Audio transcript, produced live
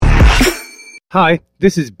Hi,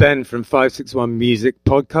 this is Ben from 561 Music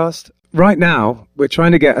Podcast. Right now, we're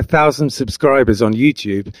trying to get 1,000 subscribers on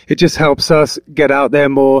YouTube. It just helps us get out there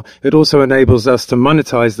more. It also enables us to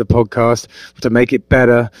monetize the podcast, to make it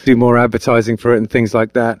better, do more advertising for it and things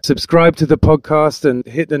like that. Subscribe to the podcast and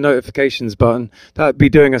hit the notifications button. That would be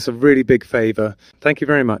doing us a really big favor. Thank you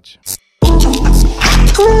very much.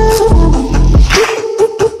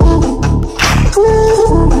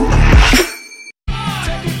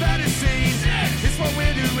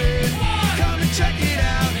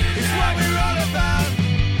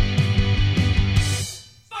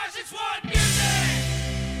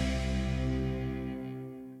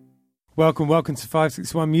 Welcome to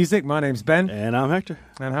 561 Music. My name's Ben. And I'm Hector.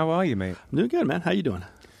 And how are you, mate? I'm doing good, man. How you doing?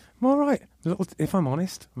 I'm all right. If I'm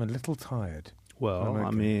honest, I'm a little tired. Well, okay.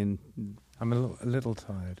 I mean... I'm a little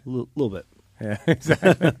tired. A little bit. Yeah,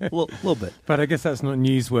 exactly. A little bit. But I guess that's not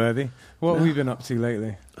newsworthy. What have we been up to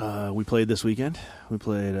lately? We played this weekend. We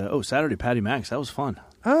played, Saturday, Patty Max. That was fun.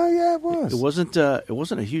 Oh, yeah, it was. It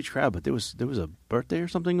wasn't a huge crowd, but there was a birthday or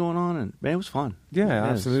something going on, and, man, it was fun. Yeah,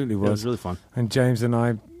 absolutely was. It was really fun. And James and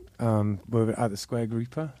I were at the Square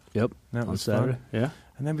Grouper. Yep. That on was Saturday. fun. Yeah.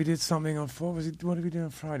 And then we did something on what did we do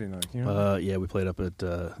on Friday night? You know? Yeah, we played up at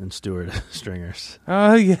in Stewart Stringers.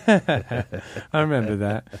 Oh yeah, I remember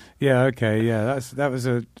that. Yeah, okay, yeah, that was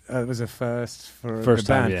a first for the Time,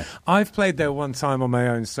 band. yeah. I've played there one time on my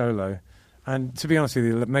own solo, and to be honest with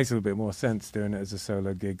you, it makes a little bit more sense doing it as a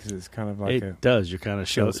solo gig because it's kind of like it does. You're kind of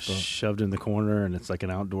spot. shoved in the corner, and it's like an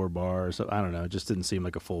outdoor bar. So I don't know. It just didn't seem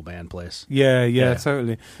like a full band place. Yeah,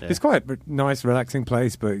 totally. Yeah. It's quite a nice, relaxing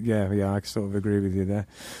place, but yeah, I sort of agree with you there.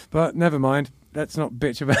 But never mind. Let's not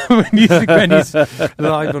bitch about music venues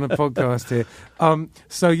live on a podcast here.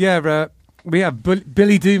 So yeah, we have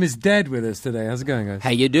Billy Doom is Dead with us today. How's it going, guys? How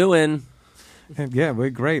you doing? Yeah, we're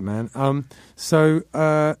great, man. So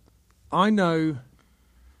I know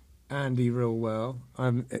Andy real well.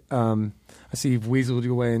 I see you've weaseled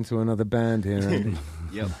your way into another band here, Andy.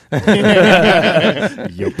 Yep.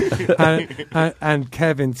 and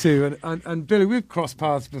Kevin too, and Billy. We've crossed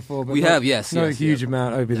paths before, but We have, yes. not a yes, huge yep.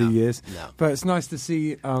 amount over the years. No. But it's nice to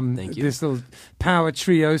see Thank you. this little power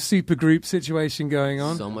trio, super group situation going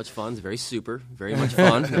on. So much fun. It's very super. Very much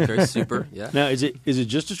fun. Very super. Yeah. Now, is it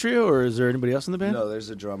just a trio, or is there anybody else in the band? No, there's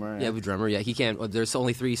a drummer. Yeah, we have a drummer. Yeah, he can't. Well, there's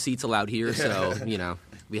only 3 seats allowed here, so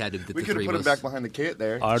we had to get We the could 3 have put of him us. back behind the kit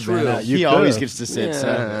there. True. He always gets to sit.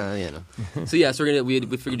 So. So yeah, so we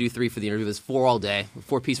figured do 3 for the interview. It was 4 all day.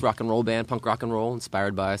 4-piece rock and roll band, punk rock and roll,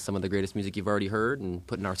 inspired by some of the greatest music you've already heard, and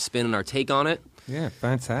putting our spin and our take on it. Yeah,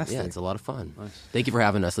 fantastic. Yeah, it's a lot of fun. Nice. Thank you for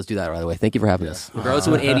having us. Let's do that right away. Thank you for having us. Regardless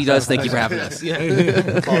of what Andy does, thank you for having us. Yeah.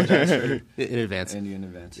 Apologize for in advance. Andy in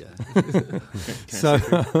advance. Yeah. So,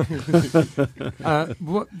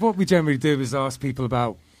 what we generally do is ask people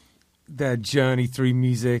about their journey through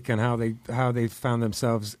music and how they found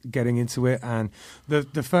themselves getting into it. And the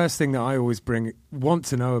first thing that I always want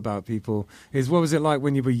to know about people is, what was it like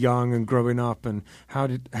when you were young and growing up, and how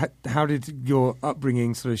did your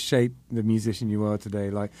upbringing sort of shape the musician you are today?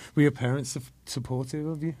 Like, were your parents supportive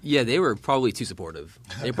of you? Yeah, they were probably too supportive.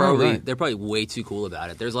 They're probably way too cool about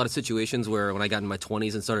it. There's a lot of situations where when I got in my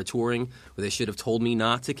 20s and started touring, where they should have told me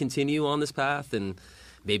not to continue on this path and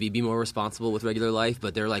maybe be more responsible with regular life,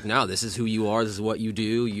 but they're like, no, this is who you are, this is what you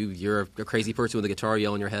do, you're a crazy person with a guitar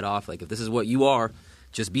yelling your head off. Like, if this is what you are,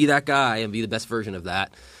 just be that guy and be the best version of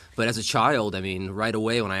that. But as a child, I mean, right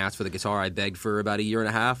away when I asked for the guitar, I begged for about a year and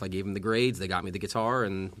a half. I gave them the grades, they got me the guitar,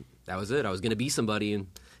 and that was it. I was going to be somebody, and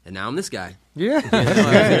now I'm this guy. Yeah. I was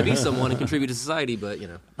going to be someone and contribute to society, but,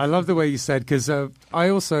 I love the way you said, because I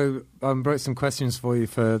also wrote some questions for you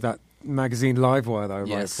for that magazine Livewire that I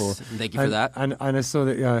write for. Thank you for that. And I saw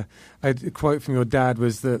that a quote from your dad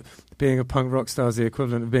was that being a punk rock star is the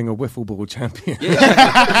equivalent of being a wiffle ball champion.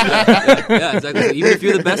 Yeah, exactly. So even if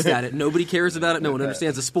you're the best at it, nobody cares about it. No one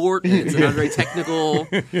understands the sport. And it's not very technical,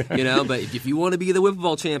 But if you want to be the wiffle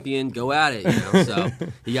ball champion, go at it. So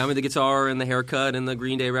he got me the guitar and the haircut and the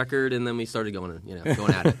Green Day record, and then we started going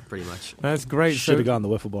at it pretty much. That's great. Should have gone the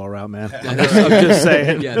wiffle ball route, man. I'm just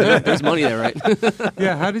saying. Yeah, there's money there, right?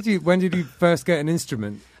 Yeah. When did you first get an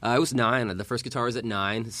instrument? I was 9. The first guitar was at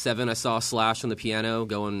 9. 7, I saw Slash on the piano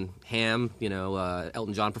going ham,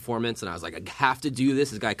 Elton John performance, and I was like, I have to do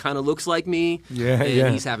this. This guy kind of looks like me. Yeah,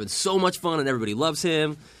 and he's having so much fun, and everybody loves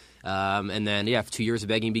him. And then, 2 years of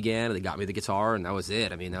begging began, and they got me the guitar, and that was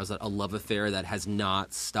it. I mean, that was a love affair that has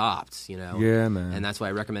not stopped, you know? Yeah, man. And that's why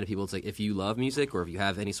I recommend to people, it's like, if you love music or if you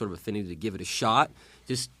have any sort of affinity to give it a shot,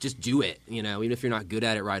 just do it, you know, even if you're not good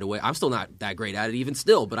at it right away. I'm still not that great at it even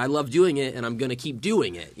still, but I love doing it, and I'm going to keep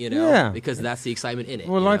doing it, you know? Yeah. Because that's the excitement in it.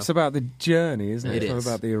 Well, you life's know? about the journey, isn't it? It It's not is.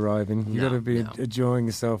 about the arriving. You've No, got to be no. enjoying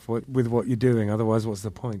yourself with what you're doing. Otherwise, what's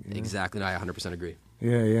the point? You know? Exactly. No, I 100% agree.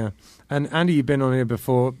 Yeah. And Andy, you've been on here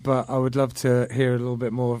before, but I would love to hear a little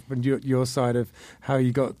bit more from your side of how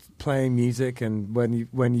you got playing music and when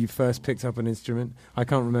you first picked up an instrument. I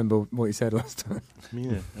can't remember what you said last time.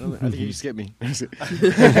 Yeah, I think you skipped me. I we started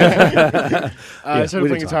didn't playing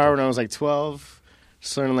talk guitar about when I was like 12,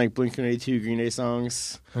 just learning like Blink-182, Green Day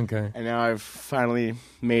songs, Okay. and now I've finally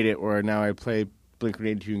made it where now I play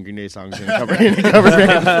Blink-182 and Green Day songs in a cover band.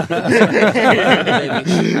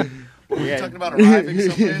 Were you Yeah. talking about arriving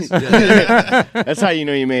someplace? That's how you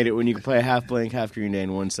know you made it, when you can play half Blink, half Green Day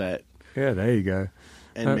in one set, Yeah, there you go.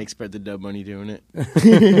 and make Spread the Dub money doing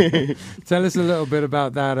it. Tell us a little bit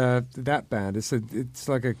about that band. It's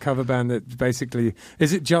like a cover band that basically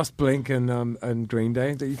is it just Blink and Green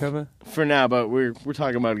Day that you cover? For now, but we're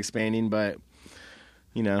talking about expanding, but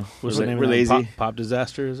you know, What's the name we're of that? lazy. Pop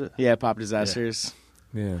Disaster, is it? Yeah, Pop Disasters,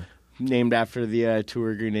 Yeah. named after the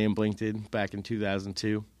tour Green Day and Blink did back in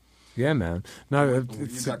 2002. Yeah, man. No, You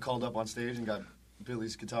it's got called up on stage and got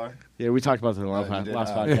Billy's guitar. Yeah, we talked about that in the you did,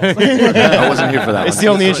 last huh? podcast. I wasn't here for that It's one.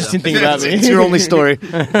 the only interesting thing about me. It's your only story.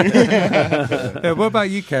 yeah, what about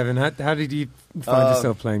you, Kevin? How did you find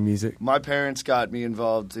yourself playing music? My parents got me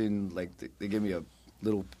involved in, like, they gave me a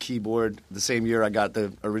little keyboard. The same year I got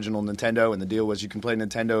the original Nintendo, and the deal was you can play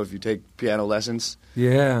Nintendo if you take piano lessons.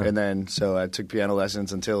 Yeah. And then, so I took piano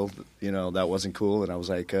lessons until, that wasn't cool, and I was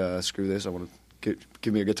like, screw this, I want to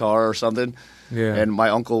give me a guitar or something. Yeah. And my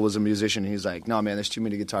uncle was a musician. He's like, no, man, there's too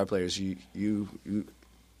many guitar players. You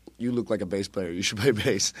look like a bass player. You should play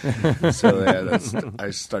bass. So I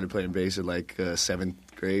started playing bass at like 7th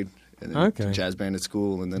grade, and then Okay. did jazz band at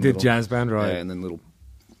school, and then Did jazz band, right. yeah, and then little,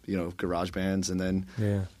 garage bands, and then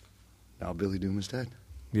Yeah. now Billy Doom is dead.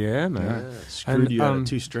 Yeah, man. Screwed And, you out of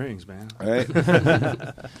 2 strings, man. All right,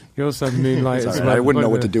 You also moonlight as I wouldn't know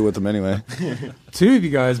what to do with them anyway. Two of you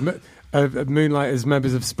guys moonlight as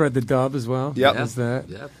members of Spread the Dub as well. Yep. Is that?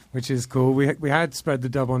 Yep. Which is cool. We had Spread the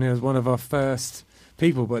Dub on here as one of our first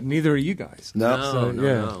people, but neither are you guys. No, No.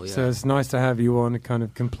 So yeah. so it's nice to have you on to kind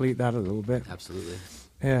of complete that a little bit. Absolutely.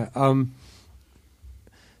 Yeah.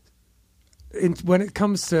 When it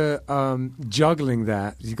comes to juggling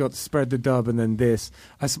that, you've got Spread the Dub and then this.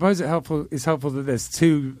 I suppose it's helpful that there's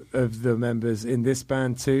two of the members in this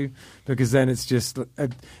band too, because then it's just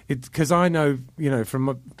because I know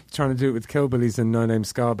from trying to do it with Killbillies and No Name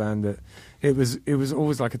Scar Band that it was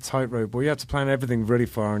always like a tightrope. Well, you have to plan everything really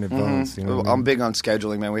far in advance. You know what I I'm mean? big on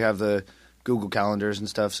scheduling, man. We have the Google calendars and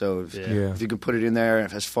stuff, so Yeah. if you can put it in there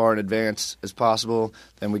as far in advance as possible,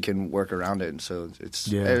 then we can work around it. So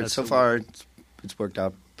so far it's worked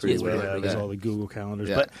out pretty It's well. really Yeah, good. there's all the Google calendars.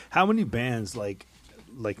 Yeah. But how many bands, like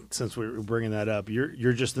since we're bringing that up,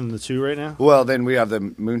 you're just in the 2 right now? Well, then we have the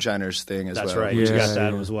Moonshiners thing as That's well. right. Yeah, You got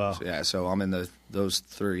that yeah. as well. Yeah, so I'm in those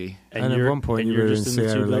 3. And at you're- one point and you you're were in just the 2,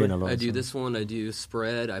 Sierra Billy? Leone a lot. I do so- this one. I do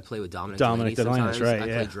Spread. I play with Dominic Dominic Delaney Delaney, sometimes. right, I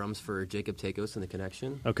yeah. play drums for Jacob Takos and The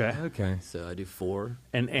Connection. Okay. Okay. So I do 4.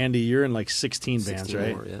 And Andy, you're in like 16 bands, 16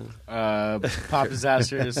 right? more, yeah. Pop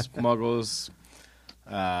Disasters, Muggles,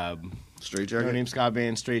 Straight No Jacket. Name Scott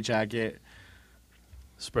Band, Straight Jacket.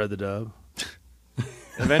 Spread the Dub.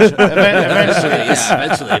 Eventually. Yeah,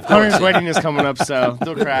 eventually. Of course, Hunter's yeah. wedding is coming up, so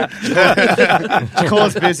they'll crack.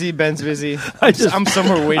 Cole's busy, Ben's busy. I'm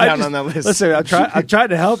somewhere way down on that list. Listen, I'm trying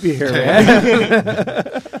to help you here,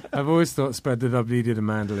 man. I've always thought Spread the Dub needed a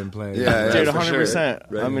mandolin player. Yeah, Dude, for 100%.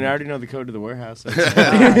 sure. I mean, I already know the code to the warehouse. Ukulele,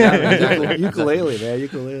 man.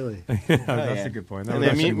 Ukulele. That's a good point. That And would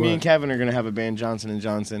then me actually and work. Kevin are going to have a band, Johnson &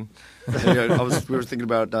 Johnson. Yeah, we were thinking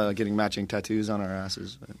about getting matching tattoos on our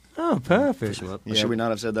asses. Oh, perfect. Push 'em up. Yeah. Should we not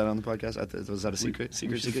have said that on the podcast? Was that a secret?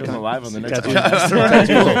 Secret live on the next Tattoos.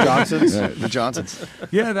 podcast. Johnson's. Yeah, the Johnsons.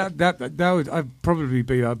 Yeah, that would I'd probably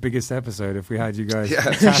be our biggest episode if we had you guys Yeah,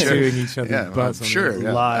 tattooing each other's Yeah, butts. on sure. it.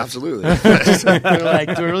 Yeah, Live. absolutely. They're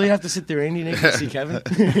like, do I really have to sit there Andy naked to see Kevin?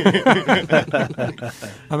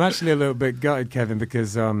 I'm actually a little bit gutted, Kevin,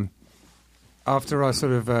 because after I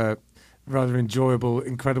sort of rather enjoyable,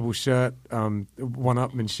 incredible shirt,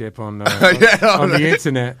 one-upmanship on the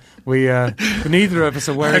internet. We neither of us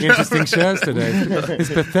are wearing interesting shirts today. It's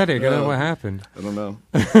pathetic. I don't know what happened. I don't know.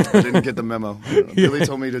 I didn't get the memo. Billy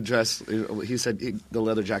told me to dress. He said the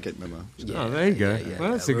leather jacket memo. Yeah, Oh, there you go. yeah,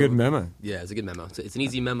 Well, that's a good memo. Yeah, it's a good memo. It's an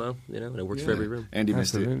easy memo, and it works for every room. Andy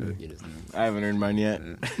missed it. Absolutely. I haven't earned mine yet.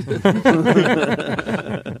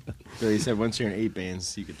 So he said once you're in 8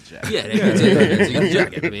 bands, you get the jacket. Yeah, it's a good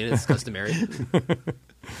jacket. I mean, it's customary.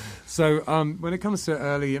 So, when it comes to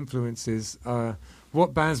early influences,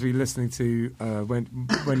 what bands were you listening to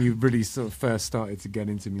when you really sort of first started to get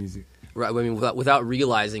into music? Right. I mean, without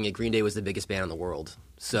realizing it, Green Day was the biggest band in the world.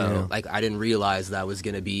 So, I didn't realize that was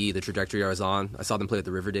going to be the trajectory I was on. I saw them play at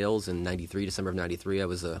the Riverdales in '93, December of '93. I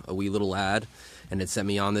was a wee little lad, and it sent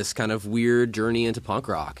me on this kind of weird journey into punk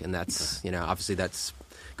rock. And that's, obviously that's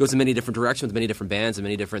goes in many different directions with many different bands and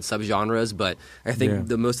many different subgenres. But I think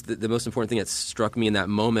the most important thing that struck me in that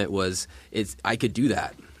moment was I could do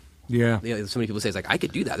that. Yeah. So many people say, it's like, I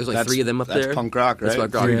could do that. There's like 3 of them up there. That's punk rock, right? That's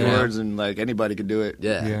punk rock, Three yeah. chords and like anybody could do it.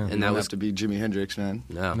 Yeah. Yeah. And You that don't was have to be Jimi Hendrix, man.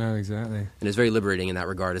 No, exactly. And it's very liberating in that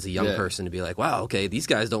regard as a young Yeah. person to be like, wow, okay, these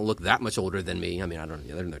guys don't look that much older than me. I mean, I don't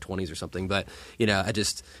know, they're in their 20s or something, but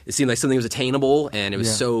it seemed like something was attainable, and it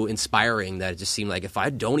was so inspiring that it just seemed like if I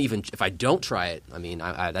don't try it, I mean,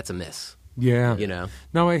 I that's a miss. Yeah.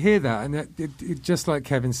 No, I hear that, and it just like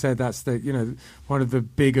Kevin said, that's one of the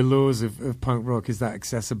big allures of punk rock is that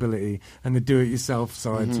accessibility and the do-it-yourself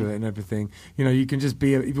side to it and everything. You can just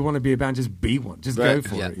be if you want to be a band, just be one, just go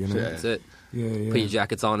for it. That's it. Yeah. Put your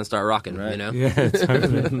jackets on and start rocking. Right. Yeah,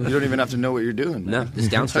 totally. You don't even have to know what you're doing. No, Man.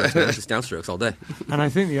 just downstrokes, man. Just downstrokes all day. And I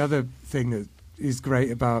think the other thing that is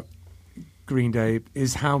great about Green Day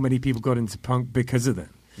is how many people got into punk because of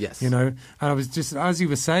them. Yes. And I was just, as you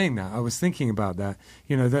were saying that, I was thinking about that,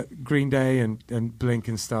 that Green Day and Blink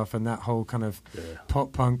and stuff, and that whole kind of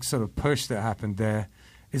pop punk sort of push that happened there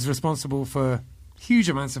is responsible for huge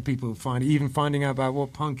amounts of people finding out about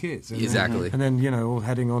what punk is. Exactly. And then, all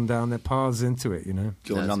heading on down their paths into it,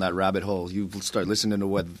 Going down that rabbit hole. You start listening to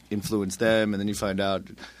what influenced them, and then you find out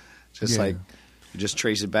like you just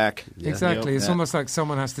trace it back. Yeah. Exactly. It's almost like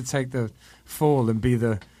someone has to take the fall and be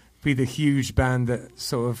the huge band that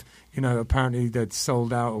sort of, apparently that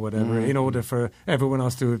sold out or whatever in order for everyone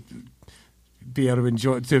else to be able to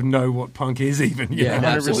enjoy, to know what punk is even. Yeah,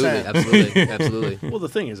 100%. Absolutely. Well, the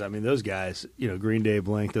thing is, I mean, those guys, Green Day,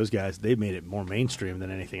 Blink, those guys, they made it more mainstream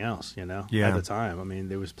than anything else, at the time. I mean,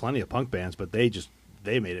 there was plenty of punk bands, but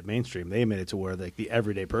they made it mainstream. They made it to where the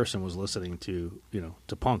everyday person was listening to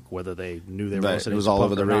punk, whether they knew they were listening. It was to all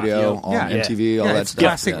punk over the or not, radio, on MTV, all that it's stuff.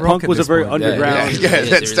 classic rock. Punk at was a this very point. underground.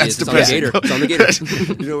 That's It's on the depressing. Gator. It's on the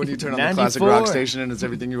Gator. When you turn on the 94. classic rock station and it's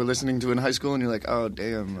everything you were listening to in high school, and you're like, oh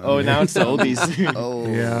damn. Oh, now it's the oldies.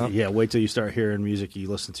 Oh Yeah. Yeah, wait till you start hearing music you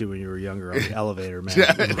listened to when you were younger on the elevator, man.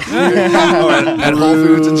 At Whole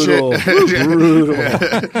Foods and shit.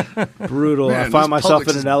 Brutal. Man, I this find myself Publix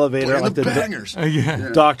in is an elevator, playing like the the bangers.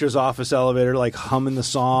 doctor's office elevator, like humming the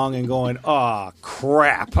song and going, "Oh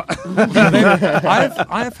crap!"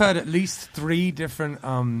 I've heard at least 3 different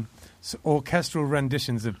orchestral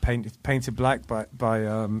renditions of Painted Black by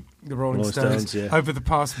the Rolling Stones over the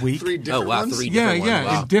past week. 3 different ones? 3 Yeah, different ones.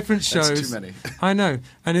 Wow. in different shows. That's too many. I know,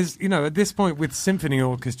 and at this point with symphony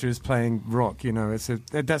orchestras playing rock,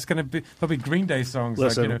 that's going to be there'll be Green Day songs.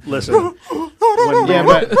 Listen. When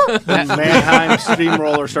Mannheim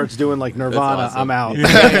Steamroller starts doing like Nirvana, That's awesome. I'm out.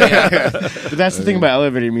 But that's the thing about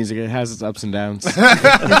elevator music; it has its ups and downs. And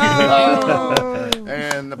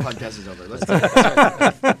the podcast is over. Let's do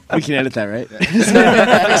it. We can edit that, right? Fix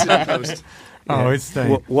it in post. Oh, it's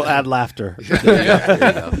staying. We'll add laughter. There you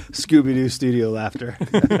go. Scooby-Doo studio laughter.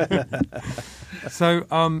 So,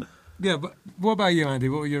 but what about you, Andy?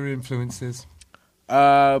 What were your influences?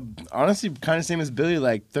 Honestly, kind of same as Billy.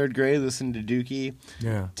 Like 3rd grade, listened to Dookie.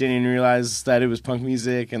 Yeah. Didn't even realize that it was punk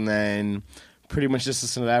music, and then pretty much just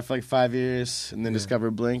listened to that for like 5 years, and then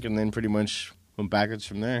discovered Blink, and then pretty much went backwards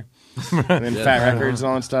from there. And then Fat Records and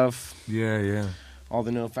all that stuff. Yeah. All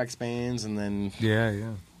the NoFX bands, and then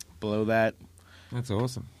Yeah. below that. That's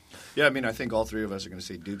awesome. Yeah, I mean, I think all 3 of us are going to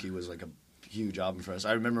say Dookie was like a huge album for us.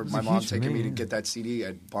 I remember my mom huge for taking me, me to yeah. get that CD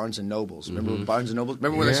at Barnes and Nobles. Remember Barnes and Nobles?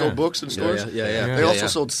 Remember when they sold books in stores? Yeah. They also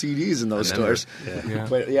sold CDs in those stores. Yeah.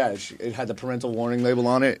 But yeah, it had the parental warning label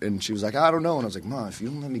on it, and she was like, I don't know. And I was like, Mom, if you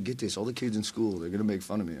don't let me get this, all the kids in school, they're going to make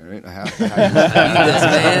fun of me, all right? I have This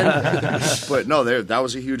man. But no, that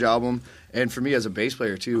was a huge album. And for me as a bass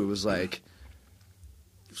player, too, it was like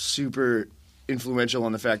super influential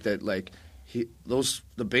on the fact that, like,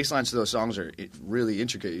 the bass lines to those songs are really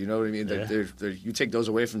intricate. You know what I mean? Yeah. You take those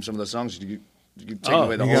away from some of those songs, you take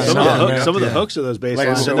away the whole some song. Some of the hooks of those bass Like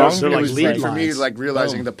lines, a they're song, like it was lead For me, lines. like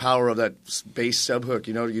realizing the power of that bass sub hook.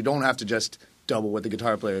 You know, you don't have to just double what the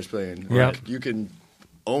guitar player is playing. Yeah. Like, you can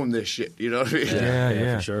own this shit. You know what I mean?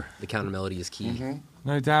 Yeah. for sure. The counter melody is key.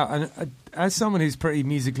 No doubt. And as someone who's pretty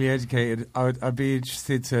musically educated, I'd be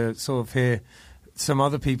interested to sort of hear some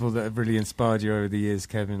other people that have really inspired you over the years,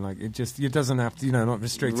 Kevin. Like, it doesn't have to, not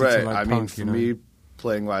restricted to like I mean, punk, for me,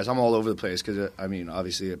 playing wise, I'm all over the place because I mean,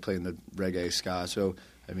 obviously, I play in the reggae ska. So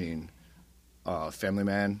I mean, Family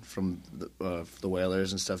Man from the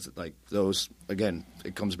Wailers and stuff. Like those, again,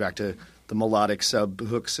 it comes back to the melodic sub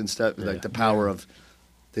hooks and stuff. Yeah. Like the power of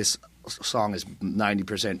this song is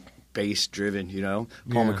 90% bass driven. Paul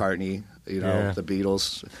McCartney. The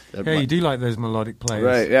Beatles. Yeah, you do like those melodic plays.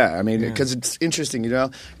 Right, yeah. I mean, because it's interesting,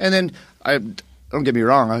 And then, don't get me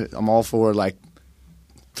wrong, I'm all for, like,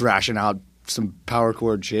 thrashing out some power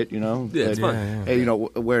chord shit, Yeah, it's fun. Hey,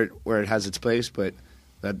 where it has its place, but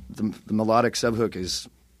the melodic subhook is,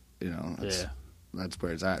 that's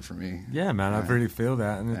where it's at for me. Yeah, man, I really feel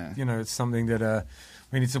that. And, it's something that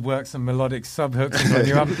we need to work some melodic sub-hooks when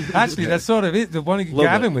you're up. Actually, that's sort of it. The one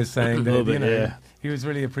Gavin was saying that, he was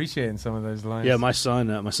really appreciating some of those lines. Yeah, my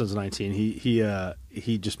son's 19. He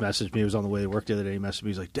just messaged me. He was on the way to work the other day. He messaged me.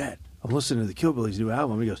 He's like, Dad, I'm listening to the Killbillies' new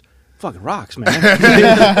album. He goes, fucking rocks, man.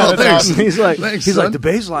 He's like, the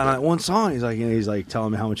bass line on that one song. He's like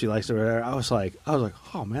telling me how much he likes it. Or I was like,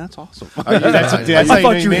 oh man, that's awesome. I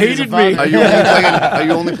thought you hated me. Are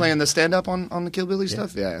you only playing the stand up on the Killbilly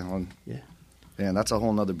stuff? Yeah. Yeah, that's a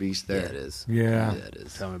whole nother beast there. Yeah, it is. Yeah. It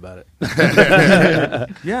is. Tell me about it.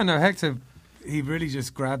 Yeah, no, Hector, he really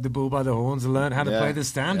just grabbed the bull by the horns and learned how to play the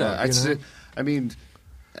stand up. I mean,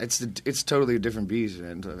 it's totally a different beast,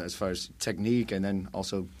 and as far as technique, and then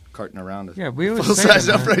also carting around. Yeah, we always full say size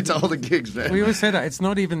that, upright to all the gigs, man. We always say that it's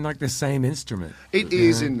not even like the same instrument. It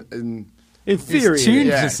is in theory. It's tuned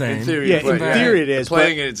yeah, the same. in theory, Yeah, in theory it is.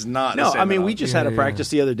 Playing it's not. No, the same I mean, at we all. just had a practice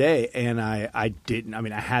the other day, and I didn't. I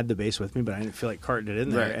mean, I had the bass with me, but I didn't feel like carting it in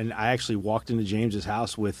there. Right. And I actually walked into James's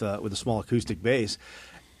house with a small acoustic bass.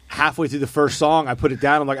 Halfway through the first song, I put it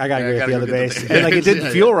down. I'm like, I gotta go get the other bass, and like it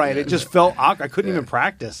didn't feel right. It just felt awkward. I couldn't even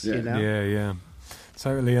practice. Yeah. Yeah,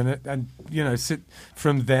 totally. And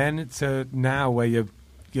from then to now, where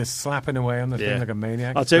you're slapping away on the thing like a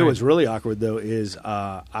maniac. I'll tell you what's really awkward though is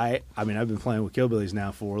I mean I've been playing with Killbillies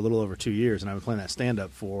now for a little over 2 years, and I've been playing that stand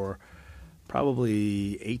up for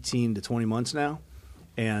probably 18 to 20 months now,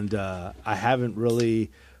 and I haven't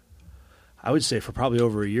really, I would say for probably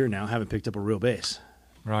over a year now, haven't picked up a real bass.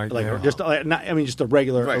 Right, Just a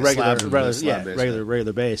regular slab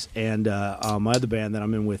regular bass. And my other band that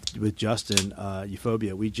I'm in with Justin,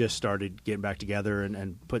 Euphoria, we just started getting back together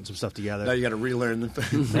and putting some stuff together. Now you got to relearn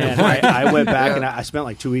the. And I went back and I spent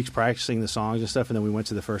like 2 weeks practicing the songs and stuff, and then we went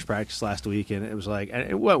to the first practice last week, and it was like, and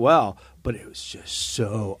it went well, but it was just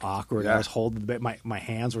so awkward. Yeah. I was holding my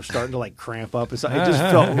hands were starting to like cramp up, and so it just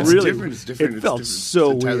felt really different. It's different. It felt it's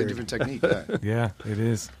so it's entirely weird. different technique. Yeah, it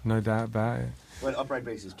is. No doubt about it. But upright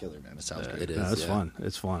bass is killer, man. It sounds great. It is. No, it's fun.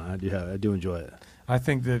 It's fun. I do enjoy it. I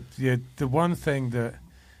think that the one thing that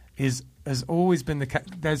has always been the case.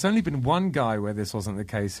 There's only been one guy where this wasn't the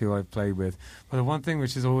case who I've played with, but the one thing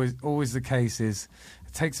which is always the case is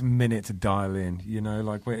it takes a minute to dial in.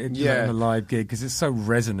 Like in a live gig because it's so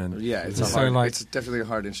resonant. Yeah, it's definitely a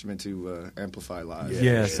hard instrument to amplify live.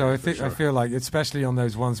 Yeah, so I feel like, especially on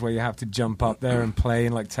those ones where you have to jump up there and play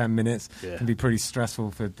in like 10 minutes, can be pretty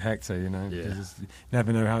stressful for Hector, because you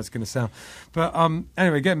never know how it's going to sound. But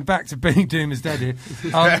anyway, getting back to Benny Doom is Dead here.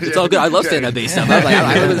 It's all good. I love stand-up bass stuff.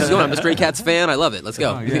 I love this going. I'm a Stray Cats fan. I love it. Let's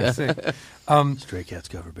go. Oh, yeah, sick. Stray Cats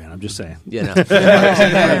cover band. I'm just saying. Yeah, no.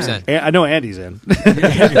 100%. I know Andy's in.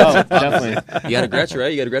 Oh, definitely. You got a Gretsch,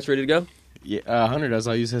 right? You got a Gretsch ready to go? Yeah, Hunter does.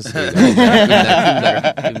 I'll use his.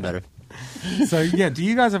 Even better. So yeah, do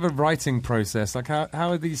you guys have a writing process? Like how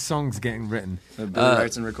are these songs getting written? Billy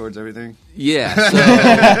writes and records everything. Yeah, so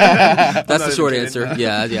that's the short answer.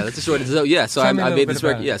 Yeah, that's the short answer. So yeah, so I made this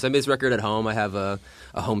record. Yes, I made this record at home. I have a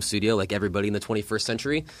home studio like everybody in the 21st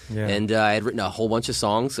century, and I had written a whole bunch of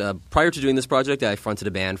songs. Prior to doing this project, I fronted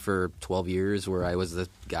a band for 12 years where I was the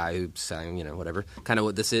guy who sang, whatever, kind of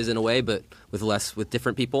what this is in a way, but with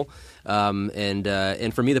different people.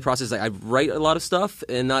 And for me, the process, I write a lot of stuff,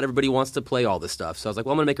 and not everybody wants to play all this stuff. So I was like,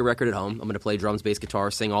 well, I'm going to make a record at home. I'm going to play drums, bass,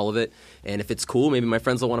 guitar, sing all of it. And if it's cool, maybe my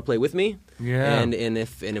friends will want to play with me. Yeah. And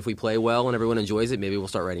if we play well and everyone enjoys it, maybe we'll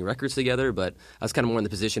start writing records together. But I was kind of more in the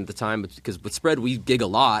position at the time because with Spread, we gig a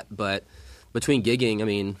lot, but between gigging, I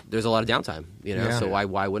mean, there's a lot of downtime, you know. So why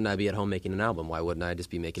wouldn't I be at home making an album? Why wouldn't I just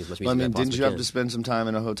be making as much music? I mean, as I didn't you have can? to spend some time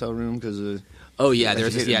in a hotel room because? Oh yeah,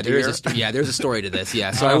 there's a story to this.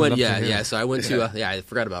 Yeah, so I went. So I went to. I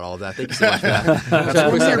forgot about all of that. Thank you so much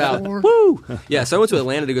for that. Woo! Yeah, so I went to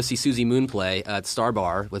Atlanta to go see Susie Moon play at Star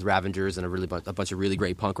Bar with Ravengers and a bunch of really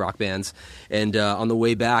great punk rock bands. And on the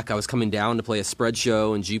way back, I was coming down to play a spread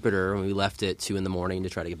show in Jupiter, and we left at 2 a.m. to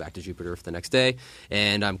try to get back to Jupiter for the next day.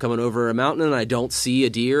 And I'm coming over a mountain, and I don't see a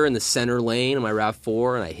deer in the center lane of my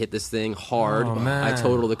RAV4, and I hit this thing hard. Oh, man. I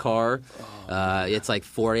total the car. It's like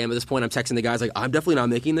 4 a.m. at this point. I'm texting the guys like, I'm definitely not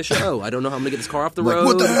making the show. I don't know how I'm going to get this car off the road.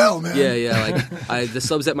 What the hell, man? Yeah. Like, the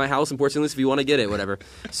sub's at my house in Port St. Louis if you want to get it, whatever.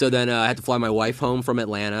 So then I had to fly my wife home from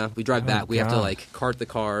Atlanta. We drive back. We have to like cart the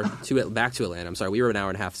car back to Atlanta. I'm sorry. We were an hour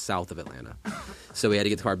and a half south of Atlanta. So we had to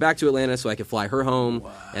get the car back to Atlanta so I could fly her home.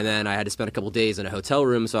 Wow. And then I had to spend a couple days in a hotel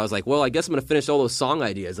room. So I was like, well, I guess I'm going to finish all those song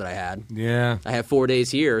ideas that I had. Yeah. I have 4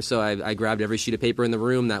 days here. So I grabbed every sheet of paper in the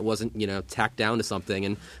room that wasn't, tacked down to something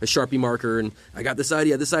and a Sharpie marker. And I got this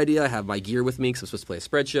idea. I have my gear with me because I'm supposed to play a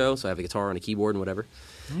spread show. So I have a guitar and a keyboard and whatever.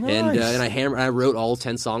 Nice. And I wrote all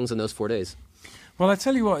 10 songs in those 4 days. Well, I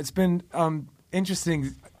tell you what, it's been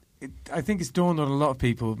interesting. I think it's dawned on a lot of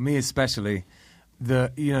people, me especially,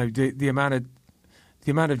 the amount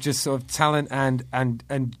of just sort of talent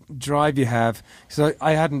and drive you have. So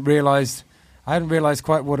I hadn't realized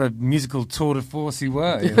quite what a musical tour de force you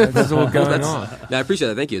were. This is all going on. No, I appreciate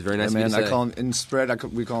that. Thank you. It's very nice of you to say. I call him in spread.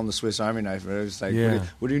 We call him the Swiss Army knife. It's like,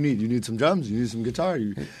 what do you need? You need some drums. You need some guitar.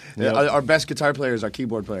 Our best guitar player is our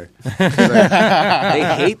keyboard player.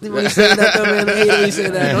 They hate when you say that, though, man. They hate when you say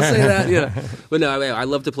that. Don't say that. Yeah. But no, I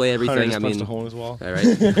love to play everything. Hunter just punched a hole in his wall. All right.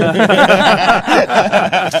 We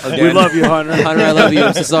love you, Hunter. Hunter, I love you.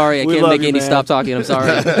 I'm so sorry. I can't make Andy man. stop talking. I'm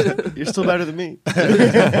sorry. You're still better than me.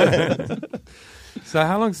 So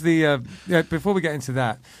how long's the before we get into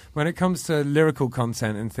that, when it comes to lyrical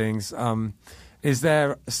content and things, is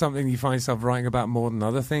there something you find yourself writing about more than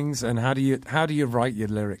other things, and how do you write your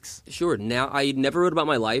lyrics? Sure. Now, I never wrote about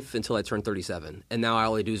my life until I turned 37, and now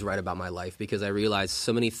all I do is write about my life because I realize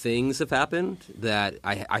so many things have happened that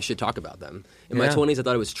I should talk about them. In my 20s, I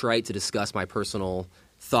thought it was trite to discuss my personal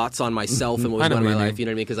thoughts on myself and what was going on in my life, you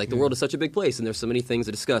know what I mean? Because the world is such a big place and there's so many things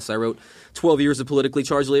to discuss. I wrote 12 years of politically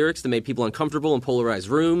charged lyrics that made people uncomfortable in polarized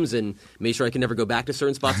rooms and made sure I could never go back to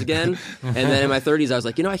certain spots again. And then in my 30s, I was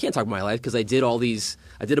like, I can't talk about my life because I did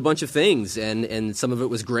a bunch of things and some of it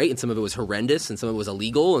was great and some of it was horrendous and some of it was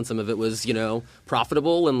illegal and some of it was,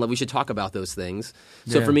 profitable and we should talk about those things.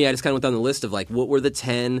 So for me, I just kind of went down the list of what were the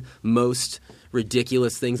 10 most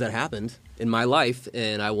ridiculous things that happened in my life,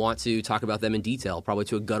 and I want to talk about them in detail, probably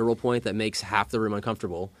to a guttural point that makes half the room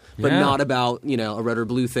uncomfortable, but not about, a red or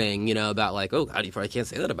blue thing, about how do you probably can't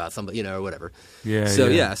say that about somebody, or whatever.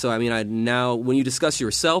 So I mean, now when you discuss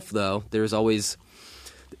yourself, though, there's always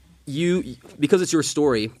because it's your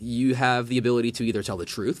story, you have the ability to either tell the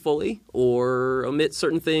truth fully or omit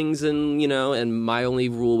certain things, and and my only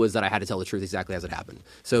rule was that I had to tell the truth exactly as it happened.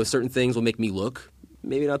 So certain things will make me look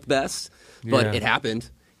maybe not the best, but it happened.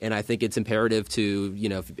 And I think it's imperative to,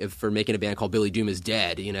 if for making a band called Billy Doom is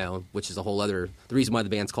Dead, which is a whole other, the reason why the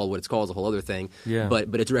band's called what it's called is a whole other thing. Yeah.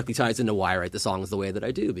 But it directly ties into why I write the songs the way that I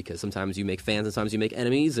do, because sometimes you make fans, sometimes you make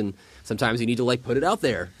enemies, and sometimes you need to put it out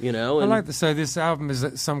there, And I like this. So this album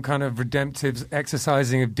is some kind of redemptive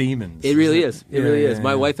exercising of demons. It really is. It really is.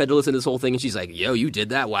 My wife had to listen to this whole thing, and she's like, "Yo, you did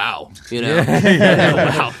that? Wow."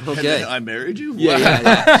 Wow. Okay. I married you?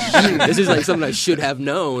 Yeah. This is something I should have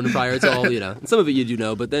known prior to all, Some of it you do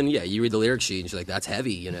know, but then, you read the lyric sheet and she's like, that's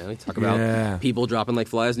heavy, You talk about people dropping like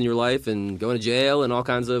flies in your life and going to jail and all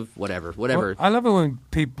kinds of whatever. Well, I love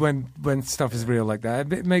it when stuff is real like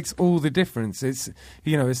that. It makes all the difference. It's,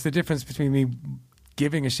 it's the difference between me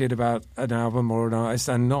giving a shit about an album or an artist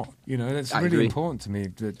and not. That's really important to me.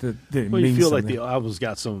 Well, you feel like the album's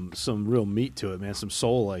got some real meat to it, man, some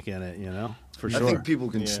soul in it, For sure. I think people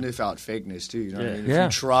can sniff out fakeness too. You know what I mean? If you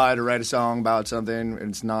try to write a song about something and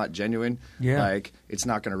it's not genuine, it's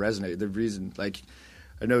not going to resonate. The reason,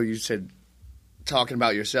 I know you said talking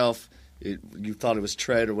about yourself, you thought it was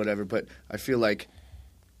tread or whatever, but I feel like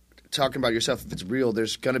talking about yourself, if it's real,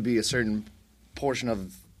 there's going to be a certain portion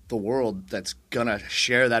of the world that's going to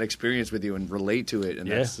share that experience with you and relate to it. And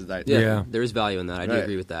there is value in that. I do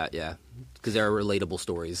agree with that, because there are relatable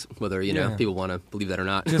stories, whether people want to believe that or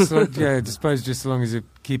not. I suppose just as long as you're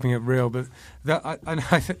keeping it real. But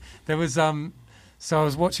there was So I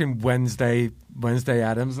was watching Wednesday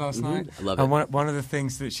Addams last night. I love and it. one of the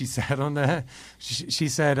things that she said on there, she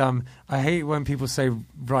said, I hate when people say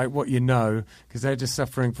write what you know, because they're just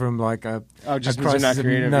suffering from like a just a means you're not crisis of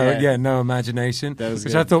creative, no imagination,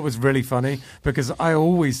 which I thought was really funny, because I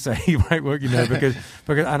always say write what you know, because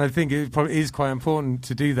and I think it probably is quite important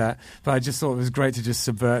to do that, but I just thought it was great to just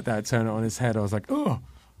subvert that, turn it on its head. I was like, oh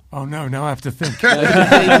no, now I have to think.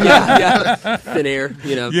 yeah. Thin air,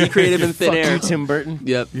 be creative in thin air. You, Tim Burton.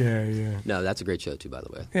 Yep. Yeah. No, that's a great show too, by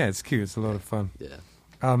the way. Yeah, it's cute. It's a lot of fun. Yeah.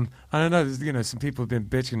 I don't know. Some people have been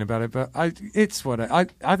bitching about it, but I think it's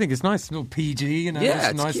nice, a little PG. Yeah,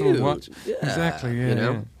 it's nice cute. little watch. Yeah, exactly.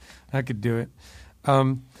 Yeah, I could do it.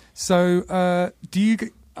 Do you?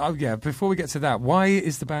 Oh yeah. Before we get to that, why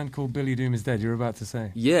is the band called Billy Doom Is Dead? You're about to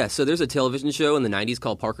say. Yeah. So there's a television show in the '90s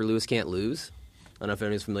called Parker Lewis Can't Lose. I don't know if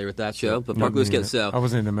anyone's familiar with that show, but Parker Lewis Can't. So I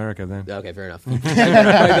wasn't in America then. Okay, fair enough.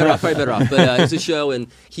 Probably better off. But it's a show, and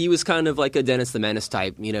he was kind of like a Dennis the Menace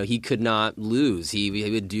type. He could not lose. He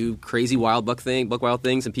would do crazy buck wild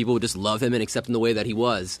things, and people would just love him and accept him the way that he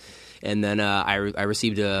was. And then I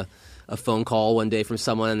received a phone call one day from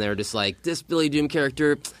someone, and they were just like, this Billy Doom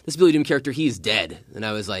character, he's dead. And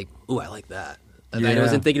I was like, ooh, I like that. I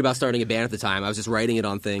wasn't thinking about starting a band at the time. I was just writing it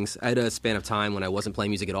on things. I had a span of time when I wasn't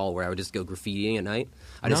playing music at all where I would just go graffitiing at night.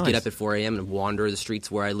 I just get up at 4 a.m. and wander the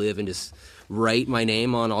streets where I live and just write my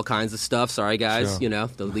name on all kinds of stuff. Sorry, guys, sure.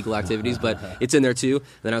 The legal activities, but it's in there too. And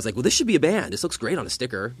then I was like, well, this should be a band. This looks great on a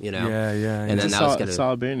sticker, Yeah. And then that was kind of a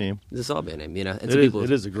solid band name. It's a solid band name, And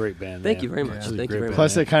it is a great band. Thank you very much. Thank you very much.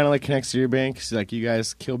 Plus, it kind of like connects to your band because like you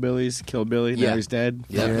guys kill Billy, now he's dead.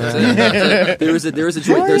 Yeah. There was a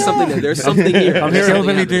joint. There's something here. I'm here. Kill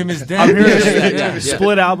Billy Doom Is Dead. I'm here.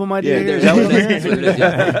 Split album idea. That's what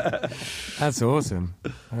it is. That's awesome.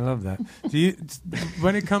 I love that. Do you,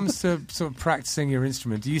 when it comes to sort of practicing your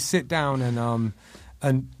instrument, do you sit down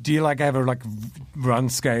and do you ever run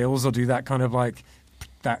scales or do that kind of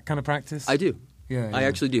practice? I do. Yeah. I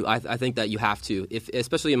actually do. I think that you have to,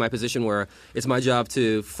 especially in my position where it's my job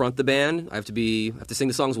to front the band. I have to sing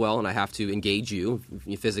the songs well, and I have to engage you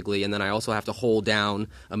physically, and then I also have to hold down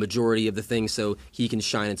a majority of the things so he can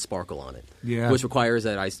shine and sparkle on it. Yeah. Which requires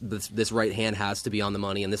that this right hand has to be on the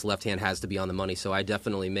money, and this left hand has to be on the money. So I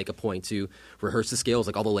definitely make a point to rehearse the scales,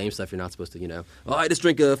 like all the lame stuff you're not supposed to. I just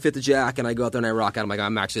drink a fifth of Jack, and I go out there and I rock out.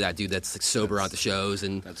 I'm actually that dude that's sober on the shows,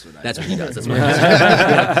 and that's what he does. That's what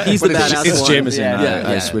he's the badass It's one. Jameson. Yeah.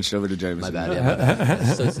 I switched over to Jameson. My bad.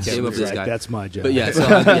 Yeah. So it's game of this guy. That's my job. But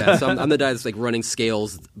so I'm the guy that's running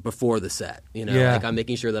scales before the set. I'm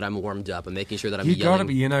making sure that I'm warmed up. I'm making sure that I'm You yelling.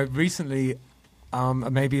 gotta be. Recently,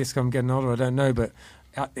 maybe it's 'cause I'm getting older. I don't know, but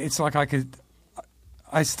it's like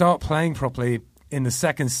I start playing properly in the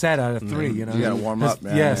second set out of 3. You gotta warm up,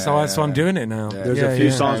 man. Yeah, so I'm doing it now. There's a few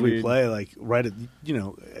songs we play right at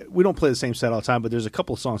we don't play the same set all the time, but there's a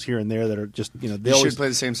couple of songs here and there that are just they should play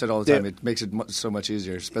the same set all the time. It makes it so much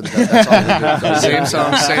easier. That's all we do. Same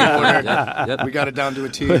song, same order. Yep. We got it down to a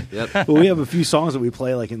T. Yep. Well, we have a few songs that we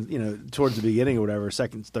play towards the beginning or whatever,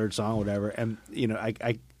 second, third song, or whatever, and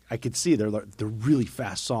I could see they're really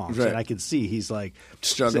fast songs, right. and I could see he's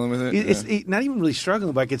struggling with it. It's not even really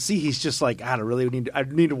struggling, but I could see he's just I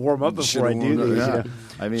need to warm up before I do this. Yeah.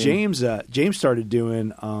 I mean, James started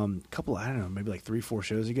doing a couple, I don't know, maybe 3-4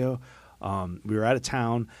 shows ago. We were out of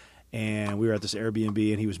town, and we were at this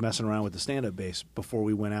Airbnb, and he was messing around with the stand-up bass before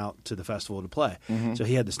we went out to the festival to play. Mm-hmm. So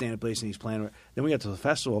he had the stand-up bass, and he's playing. Then we got to the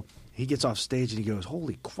festival. He gets off stage and he goes,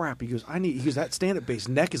 "Holy crap!" He goes, that stand-up bass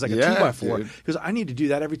neck is like a 2x4. Dude. He goes, "I need to do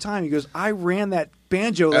that every time." He goes, "I ran that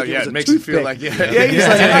banjo like it was a makes toothpick." You feel like he's like,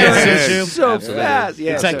 "I ran so fast."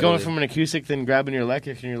 Yeah, it's like going from an acoustic, then grabbing your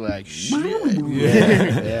electric, and you're like, "Shit!"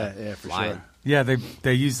 Yeah, for sure. Yeah,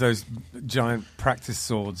 they use those giant practice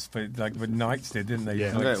swords, like what Knights did, didn't they?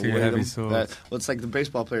 Yeah, two heavy swords. It's like the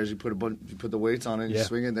baseball players. You put the weights on it, you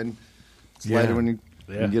swing it, then it's lighter when you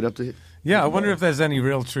get up to hit. Yeah, I wonder if there's any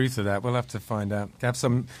real truth to that. We'll have to find out.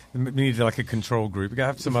 We need a control group. We got to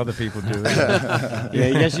have some other people do it.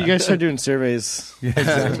 Yeah, you guys start doing surveys. Yeah,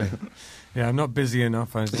 exactly. Yeah, I'm not busy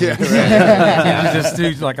enough. You just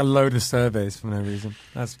do a load of surveys for no reason.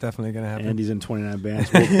 That's definitely going to happen. And he's in 29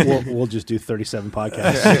 bands. We'll just do 37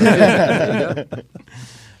 podcasts.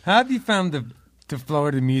 How have you found the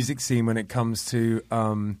Florida music scene when it comes to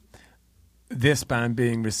this band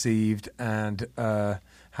being received, and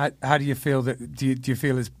how do you feel that? Do you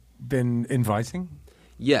feel it's been inviting?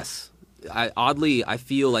 Yes. I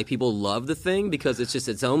feel like people love the thing because it's just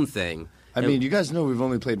its own thing. I mean, you guys know we've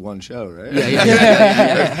only played one show, right?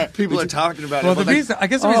 Yeah. People are talking about it. I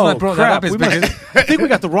guess the reason I brought that up is because I think we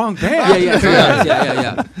got the wrong band.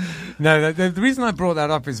 Yeah. No, the reason I brought that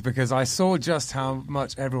up is because I saw just how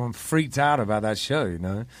much everyone freaked out about that show, you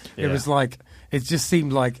know? It was like, it just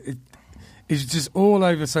seemed like it's just all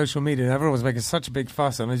over social media, and everyone was making such a big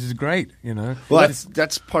fuss, and it's just great, you know? Well,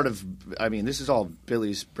 that's part of, I mean, this is all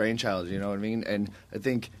Billy's brainchild, you know what I mean? And I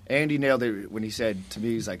think Andy nailed it when he said to me,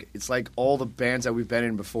 he's like, it's like all the bands that we've been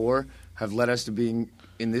in before have led us to being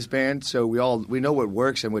in this band, so we know what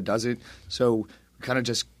works and what doesn't, so we kind of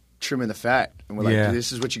just trimming the fat, and we're like,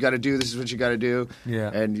 this is what you got to do, this is what you got to do,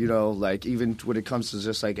 and, you know, like, even when it comes to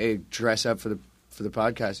just like, hey, dress up for the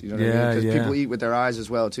podcast, you know what I mean? Because people eat with their eyes as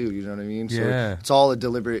well too, you know what I mean? So it's all a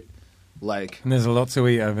deliberate, like... And there's a lot to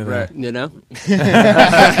eat over there. Right. You know? I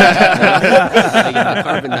got a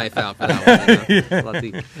carving knife out for that one.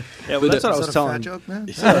 But that's what I was telling. Fat joke, man?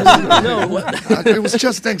 No, what? It was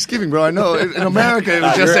just Thanksgiving, bro. I know. In America, it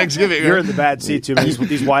was just Thanksgiving. You're in the bad seat, too, man. With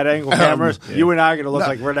these wide-angle cameras, you and I are going to look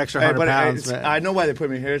like we're an extra 100 pounds. I know why they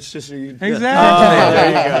put me here. It's just... Exactly.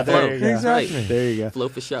 There you go. Exactly. There you go. Flow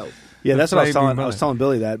for show. Yeah, that's what I was telling. I was telling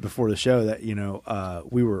Billy that before the show that, you know,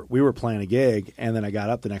 we were playing a gig, and then I got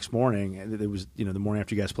up the next morning, and it was, you know, the morning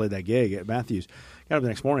after you guys played that gig at Matthews. Got up the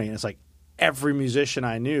next morning, and it's like every musician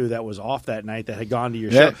I knew that was off that night that had gone to your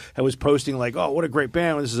show and was posting like, "Oh, what a great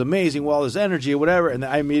band! This is amazing! Well, there's energy or whatever." And then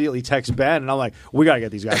I immediately text Ben, and I'm like, "We got to get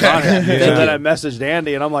these guys on here." So then I messaged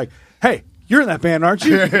Andy, and I'm like, "Hey, you're in that band, aren't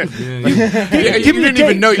you?" You didn't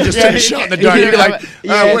even know. You just took a shot in the dark. You're like,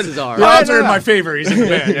 odds are in my favor. He's in the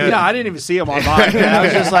band. No, I didn't even see him online. I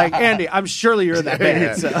was just like, Andy, I'm surely you're in that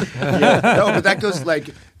band. So. No, but that goes like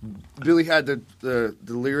Billy had the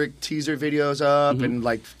lyric teaser videos up, and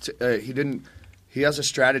like he has a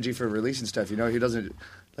strategy for releasing stuff. You know, he doesn't.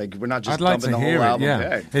 Like, we're not just dumping the whole album.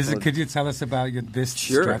 Yeah. Could you tell us about this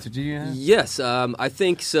strategy you have? Yes, I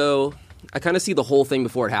think so. I kind of see the whole thing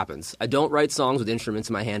before it happens. I don't write songs with instruments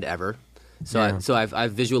in my hand ever. So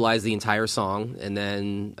I've visualized the entire song, and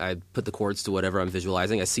then I put the chords to whatever I'm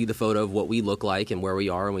visualizing. I see the photo of what we look like and where we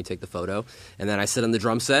are when we take the photo, and then I sit on the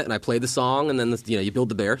drum set and I play the song, and then you build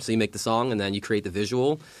the bear. So you make the song, and then you create the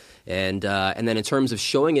visual, and then in terms of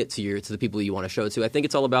showing it to the people you want to show it to, I think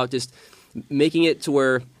it's all about just making it to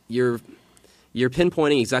where you're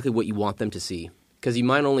pinpointing exactly what you want them to see, because you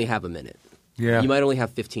might only have a minute. Yeah. You might only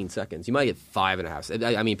have 15 seconds. You might get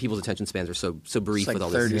 5.5. I mean, people's attention spans are so brief like with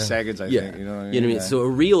all 30 this. seconds, I think. You know what I mean? You know what I mean? So a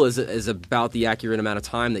reel is about the accurate amount of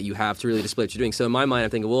time that you have to really display what you're doing. So in my mind,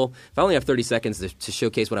 I'm thinking, well, if I only have 30 seconds to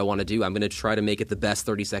showcase what I want to do, I'm going to try to make it the best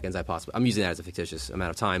 30 seconds I possibly. I'm using that as a fictitious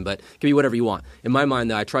amount of time, but it can be whatever you want. In my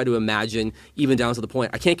mind, though, I try to imagine, even down to the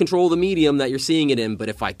point, I can't control the medium that you're seeing it in, but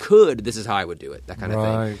if I could, this is how I would do it, that kind of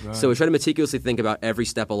thing. Right. So we try to meticulously think about every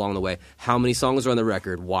step along the way. How many songs are on the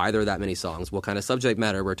record? Why there are that many songs? What kind of subject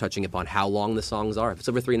matter we're touching upon? How long the songs are? If it's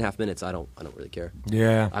over 3.5 minutes, I don't really care.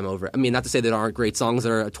 Yeah, I'm over it. I mean, not to say there aren't great songs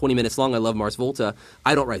that are 20 minutes long. I love Mars Volta.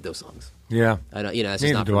 I don't write those songs. Yeah, I don't. You know, it's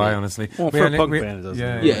neither just not do for I, me. honestly. Well, for a punk band, it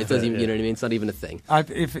doesn't. Yeah, it doesn't even. You know what I mean? It's not even a thing.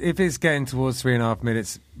 If it's getting towards 3.5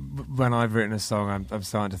 minutes, when I've written a song, I'm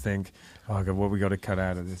starting to think, oh God, what we got to cut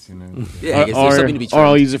out of this, you know? Yeah, I guess there's something to be or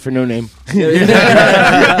I'll use it for no name.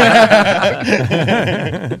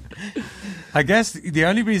 I guess the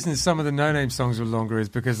only reason some of the no-name songs were longer is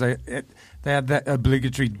because they had that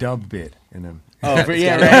obligatory dub bit in them. Oh, right.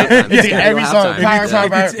 Every song.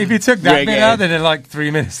 If you took that bit out, then they're like 3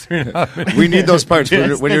 minutes, 3.5 minutes. We need those parts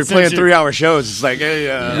when you're playing 3-hour shows. It's like,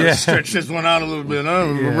 hey, stretch this one out a little bit.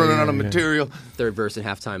 We're running out of material. Third verse at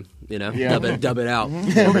halftime, you know, dub it out.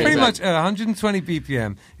 Well, pretty much at 120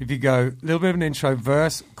 BPM, if you go a little bit of an intro,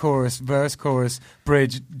 verse, chorus,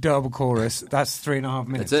 bridge, double chorus, that's 3.5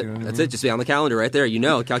 minutes. That's it. You know That's it. Just be on the calendar right there. You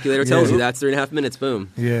know, calculator tells you that's 3.5 minutes. Boom.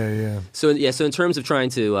 Yeah. So in terms of trying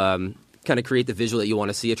to kind of create the visual that you want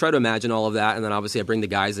to see, I try to imagine all of that, and then obviously I bring the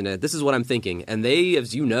guys in it. This is what I'm thinking, and they,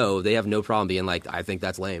 as you know, they have no problem being like, I think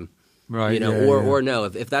that's lame. Right, you know, or no,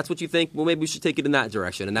 if that's what you think, well, maybe we should take it in that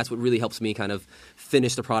direction, and that's what really helps me kind of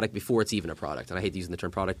finish the product before it's even a product. And I hate using the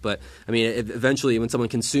term product, but I mean, eventually, when someone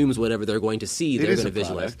consumes whatever they're going to see, they're going to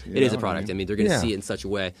visualize. It is a product. I mean, they're going to see it in such a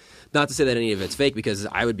way. Not to say that any of it's fake, because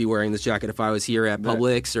I would be wearing this jacket if I was here at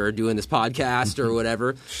Publix or doing this podcast or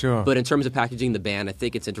whatever. Sure. But in terms of packaging the band, I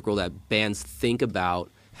think it's integral that bands think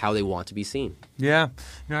about how they want to be seen. Yeah,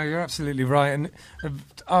 no, you're absolutely right. And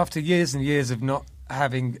after years and years of not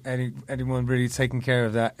having anyone really taking care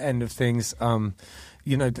of that end of things,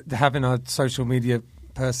 you know, having our social media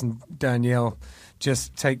person Danielle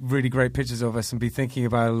just take really great pictures of us and be thinking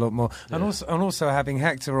about it a lot more, and also having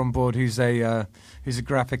Hector on board, who's a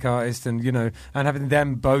graphic artist, and you know, and having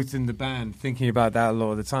them both in the band thinking about that a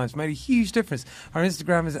lot of the time, it's made a huge difference. Our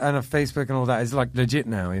Instagram and our Facebook and all that is like legit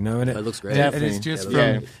now, you know, and it looks great. And it's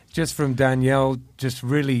just from Danielle just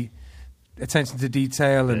really attention to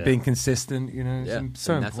detail and being consistent. You know, it's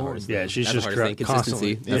so important. Yeah, she's that's just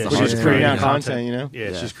consistency. She's creating out content. You know.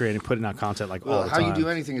 Yeah, she's putting out content like all the how time. you do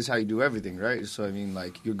anything is how you do everything, right? So I mean,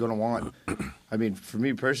 like you're gonna want. I mean, for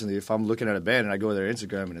me personally, if I'm looking at a band and I go to their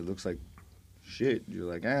Instagram and it looks like shit, you're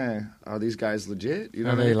like, are these guys legit? You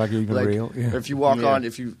know, Are they like even real? Yeah. Or if you walk on,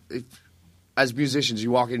 if as musicians,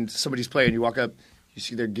 you walk in, somebody's playing, you walk up, you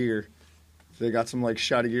see their gear. They got some like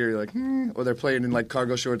shoddy gear, you're like, or they're playing in like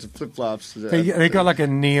cargo shorts and flip flops. They got like a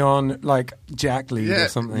neon like jack lead or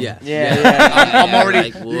something. Yeah. I'm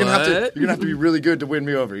already. Like, you're gonna have to be really good to win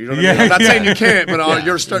me over. You know what I mean? I'm not saying you can't, but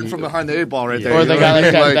you're starting from behind the 8 ball right there. Or they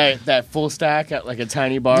got like that full stack at like a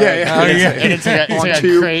tiny bar. Yeah. And it's like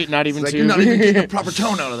a crate, not even like two. you're not even getting a proper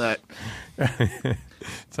tone out of that.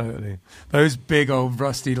 Totally. Those big old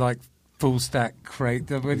rusty like full stack crate.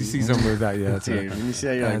 Where do you see someone with that? Yeah, Dude, when you see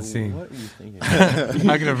that, you're like, scene. what are you thinking?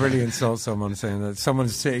 I could have really insult someone saying that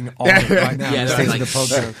someone's sitting on it right now. Yeah, listening like, to the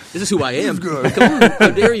podcast. this is who I am. Come on,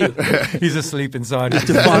 how dare you? He's asleep inside.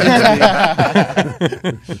 That's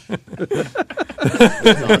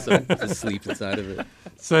awesome. Just sleep inside of it.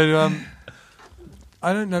 So,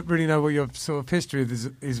 I don't really know what your sort of history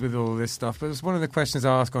is with all this stuff, but it's one of the questions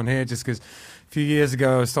I ask on here just because a few years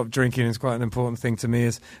ago I stopped drinking. It's quite an important thing to me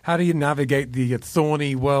is how do you navigate the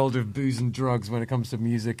thorny world of booze and drugs when it comes to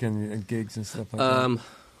music and gigs and stuff like that?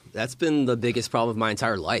 That's been the biggest problem of my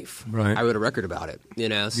entire life. Right. I wrote a record about it, you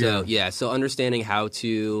know? So, so understanding how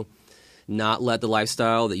to not let the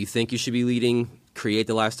lifestyle that you think you should be leading create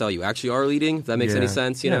the lifestyle you actually are leading, if that makes any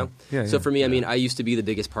sense, you know? So for me, I mean, I used to be the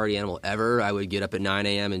biggest party animal ever. I would get up at 9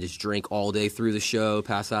 a.m. and just drink all day through the show,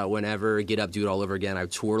 pass out whenever, get up, do it all over again. I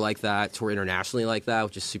would tour like that, tour internationally like that,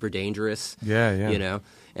 which is super dangerous. You know?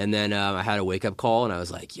 And then I had a wake-up call, and I was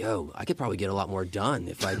like, yo, I could probably get a lot more done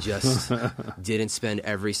if I just didn't spend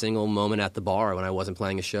every single moment at the bar when I wasn't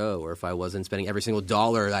playing a show, or if I wasn't spending every single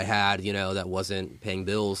dollar I had, you know, that wasn't paying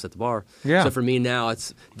bills at the bar. So for me now,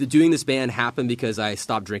 doing this band happened because I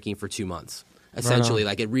stopped drinking for 2 months. Essentially,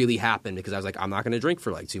 like it really happened because I was like, I'm not going to drink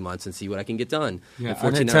for like 2 months and see what I can get done.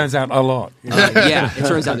 And it turns out a lot. It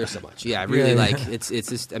turns out there's so much. Yeah, really, like it's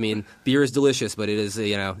just. I mean, beer is delicious, but it is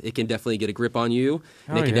it can definitely get a grip on you.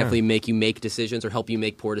 And it can definitely make you make decisions or help you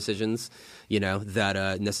make poor decisions. You know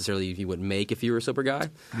that necessarily you wouldn't make if you were a sober guy.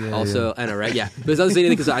 I know, right? Yeah, but it's not saying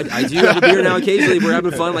anything because I do have a beer now occasionally. We're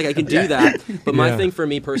having fun. Like I can do that. But my thing for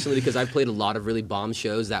me personally, because I've played a lot of really bomb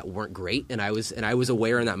shows that weren't great, and I was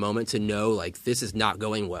aware in that moment to know like this is not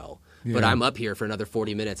going well. But I'm up here for another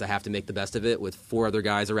 40 minutes. I have to make the best of it with 4 other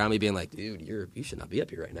guys around me being like, dude, you should not be up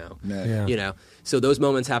here right now. You know? So those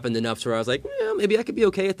moments happened enough to where I was like, maybe I could be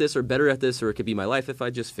okay at this or better at this, or it could be my life if I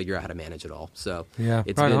just figure out how to manage it all. So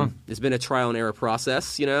it's been a trial and error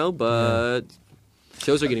process, you know, but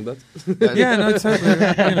shows are getting booked. Totally. There's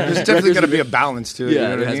definitely got to be a balance to it. Yeah, you know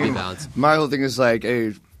there what has I to mean? be balance. My whole thing is like,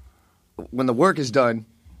 hey, when the work is done,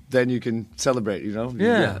 then you can celebrate, you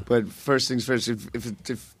know? But first things first,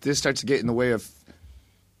 if this starts to get in the way of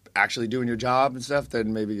actually doing your job and stuff,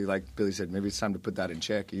 then maybe, like Billy said, maybe it's time to put that in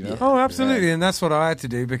check, you know? Oh, absolutely. And that's what I had to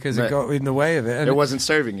do because it got in the way of it. And it wasn't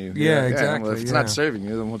serving you. Exactly. Well, if it's not serving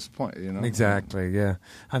you, then what's the point, you know? Exactly, yeah.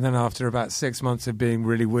 And then after about 6 months of being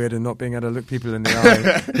really weird and not being able to look people in the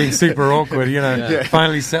eye, being super awkward, you know,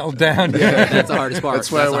 finally settled down. That's the hardest part.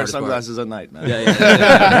 That's why I wear sunglasses at night, man.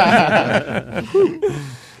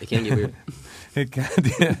 It can get weird. It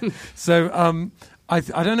can, So, I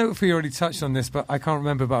don't know if we already touched on this, but I can't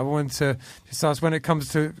remember. But I wanted to just ask when it came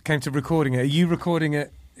to recording it. Are you recording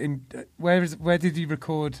it in where did you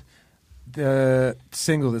record the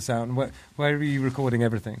single that's out, and where are you recording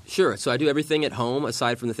everything? Sure. So I do everything at home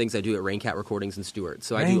aside from the things I do at Raincat Recordings in Stuart.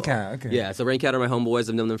 So Raincat, okay. Yeah. So Raincat are my homeboys.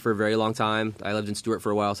 I've known them for a very long time. I lived in Stuart for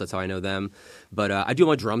a while, so that's how I know them. But I do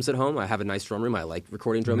my drums at home. I have a nice drum room. I like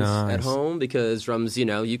recording drums at home because drums, you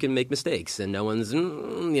know, you can make mistakes and no one's,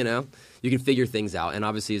 you know. You can figure things out, and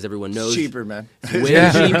obviously, as everyone knows, it's cheaper, man. It's way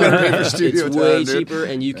cheaper. It's way cheaper,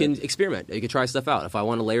 and you can experiment. You can try stuff out. If I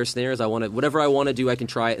want to layer snares, whatever I want to do, I can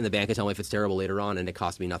try it, and the band can tell me if it's terrible later on, and it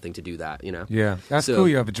costs me nothing to do that. You know? Yeah, that's cool.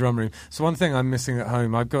 You have a drum room. So one thing I'm missing at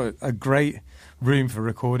home, I've got a great room for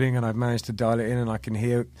recording, and I've managed to dial it in, and I can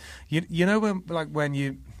hear. You know when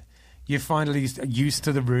you're finally used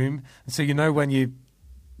to the room, and so you know when you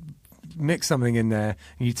mix something in there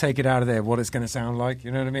and you take it out of there, what it's going to sound like.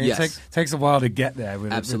 You know what I mean? Yes. It takes a while to get there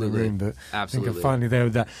with the room, but I think I'm finally there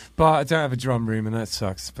with that. But I don't have a drum room, and that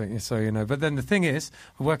sucks. But so you know. But then the thing is,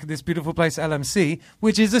 I work at this beautiful place, LMC,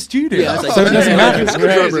 which is a studio. Yeah, so it doesn't matter. It's a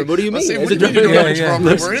drum room. What do you mean? We're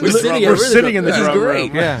sitting in the drum room.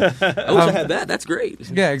 Great. Yeah, I wish I had that. That's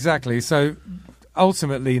great. Yeah, exactly. So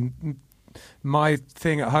ultimately, my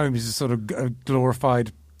thing at home is a sort of a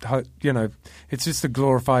glorified, you know, it's just a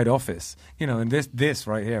glorified office, you know, and this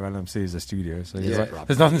right here, LMC, is a studio, so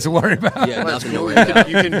there's nothing to worry about. Yeah, nothing to worry about.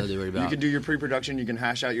 You can do your pre-production, you can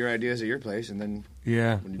hash out your ideas at your place, and then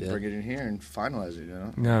when you bring it in here and finalize it, you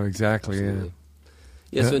know? No, exactly, Absolutely.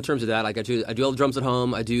 Yeah, so in terms of that, like I do all the drums at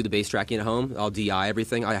home. I do the bass tracking at home. I'll DI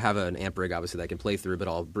everything. I have an amp rig, obviously, that I can play through, but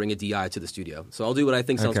I'll bring a DI to the studio. So I'll do what I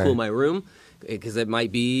think sounds cool in my room, because it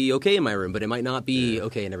might be okay in my room, but it might not be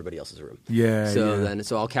okay in everybody else's room.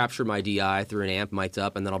 So I'll capture my DI through an amp mic'd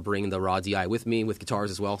up, and then I'll bring the raw DI with me with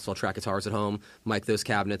guitars as well. So I'll track guitars at home, mic those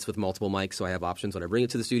cabinets with multiple mics, so I have options when I bring it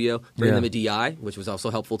to the studio. Bring them a DI, which was also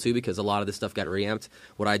helpful too, because a lot of this stuff got reamped.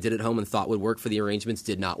 What I did at home and thought would work for the arrangements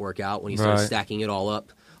did not work out when you started stacking it all up.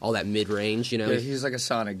 All that mid-range, you know. Yeah, he's like a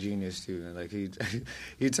sonic genius too. And like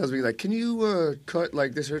he tells me like, "Can you cut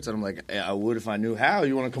like this hurts?" And I'm like, "I would if I knew how.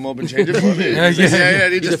 You want to come up and change it for me?"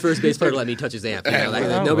 He's the first bass player to let me touch his amp. You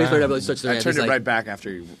know? No bass player ever touched their amp. I turned it right back after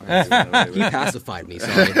you. He pacified me. So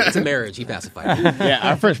it's a marriage. He pacified me. Yeah,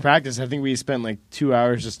 our first practice, I think we spent like 2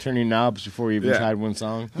 hours just turning knobs before we even tried one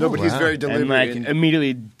song. No, but he's very deliberate. And like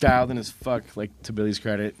immediately dialed in as fuck. Like to Billy's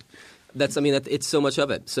credit. It's so much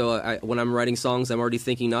of it. So when I'm writing songs, I'm already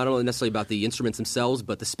thinking not only necessarily about the instruments themselves,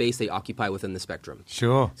 but the space they occupy within the spectrum.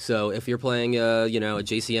 Sure. So if you're playing, a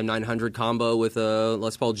JCM 900 combo with a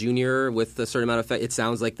Les Paul Jr. with a certain amount of effect, it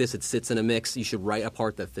sounds like this. It sits in a mix. You should write a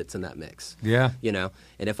part that fits in that mix. Yeah. You know,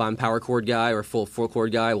 and if I'm power chord guy or full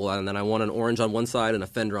chord guy, well, and then I want an orange on one side and a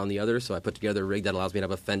Fender on the other. So I put together a rig that allows me to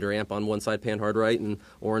have a Fender amp on one side, pan hard right, and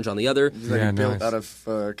orange on the other. Built out of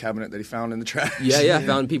a cabinet that he found in the trash. Yeah.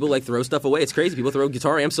 Found people like throw stuff away. It's crazy. People throw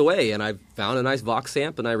guitar amps away, and I found a nice Vox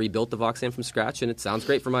amp, and I rebuilt the Vox amp from scratch, and it sounds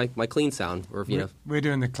great for my clean sound. Or we're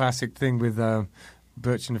doing the classic thing with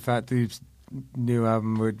Butch and the Fat Dudes' new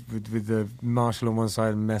album with the Marshall on one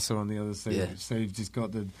side and Messer on the other side. Yeah. So you've just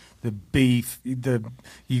got the beef, you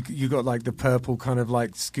got like the purple kind of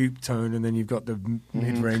like scoop tone, and then you've got the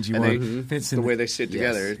mid-rangey one. Fits the way they sit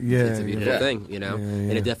together. Yeah, it's a beautiful thing, you know,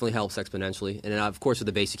 and it definitely helps exponentially. And of course, with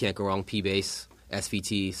the bass, you can't go wrong. P-Bass,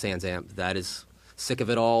 SVT, Sans amp. That is sick of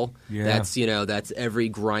it all. Yeah. That's every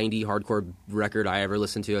grindy hardcore record I ever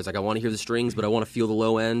listened to. It's like I want to hear the strings, but I want to feel the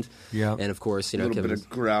low end. Yeah. And of course, a little bit of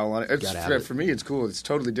growl on it. For me, it's cool. It's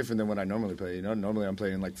totally different than what I normally play. You know, normally I'm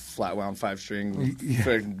playing like flat wound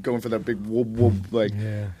 5-string, going for that big whoop whoop like.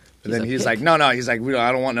 Yeah. And then he's like, no. He's like,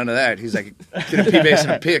 I don't want none of that. He's like, get a P-Bass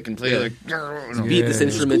and a pick and play like. Beat this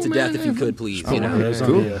instrument to death if you could, please. You know, it's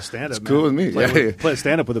cool. It's cool with me. Play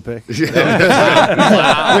stand up with a pick. Wait,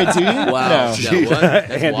 do you? Wow. No, what?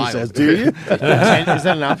 That's Andy wild. says, do you? Is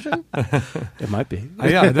that an option? It might be.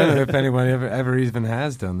 I don't know if anyone ever even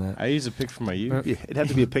has done that. I use a pick for my youth. It'd have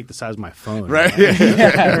to be a pick the size of my phone. Right?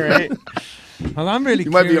 Yeah, right. Well, I'm really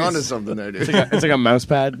You curious. might be onto something there, dude. It's like a mouse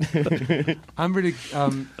pad. I'm really.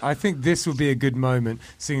 I think this would be a good moment,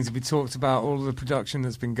 seeing as we talked about all the production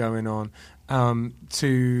that's been going on,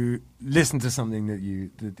 to listen to something that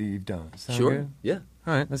you've done. Sound Sure. good? Yeah.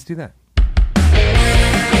 All right. Let's do that.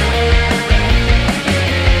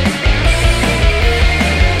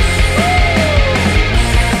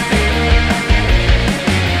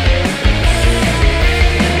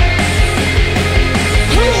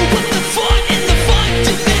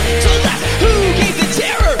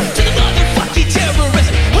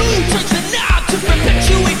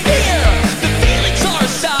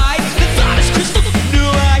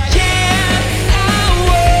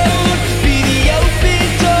 Be the open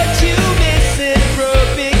door to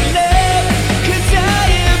misanthropic love.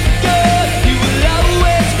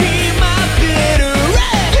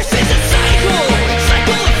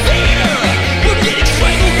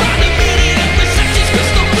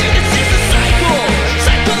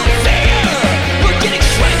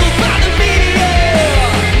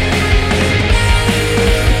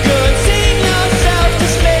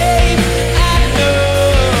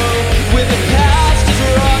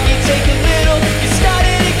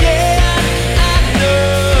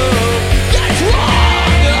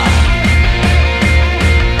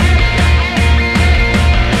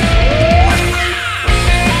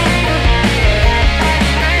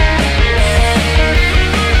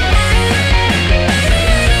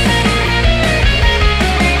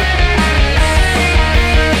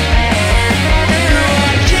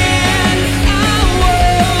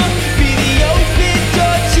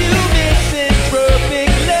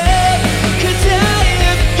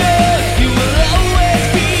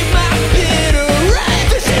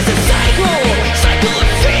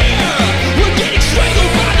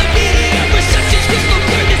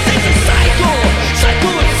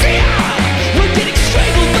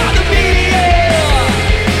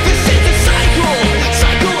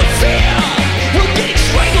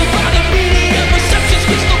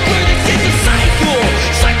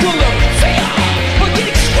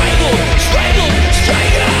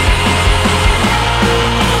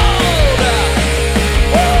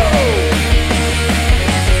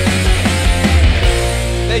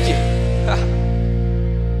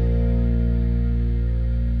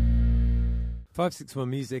 561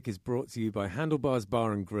 Music is brought to you by Handlebars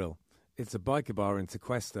Bar and Grill. It's a biker bar in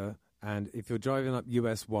Tequesta, and if you're driving up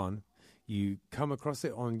US 1, you come across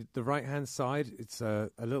it on the right-hand side. It's a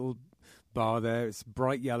little bar there. It's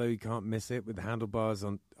bright yellow. You can't miss it with the handlebars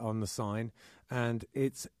on the sign. And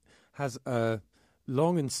it has a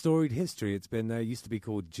long and storied history. It's been there. It used to be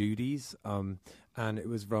called Judy's, and it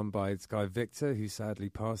was run by this guy Victor, who sadly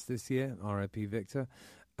passed this year, R.I.P. Victor.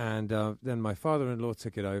 And then my father-in-law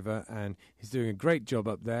took it over, and he's doing a great job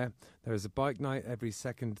up there. There is a bike night every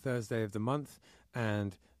second Thursday of the month,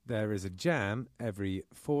 and there is a jam every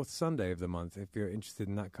fourth Sunday of the month. If you're interested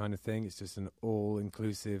in that kind of thing, it's just an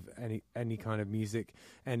all-inclusive, any kind of music,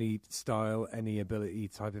 any style, any ability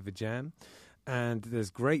type of a jam. And there's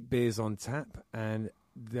great beers on tap, and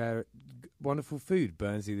they're wonderful food.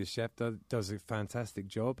 Bernsey, the chef, does a fantastic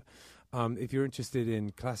job. If you're interested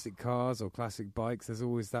in classic cars or classic bikes, there's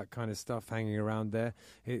always that kind of stuff hanging around there.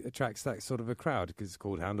 It attracts that sort of a crowd because it's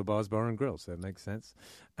called Handlebars Bar and Grill, so it makes sense.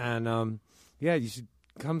 And yeah, you should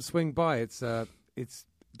come swing by. It's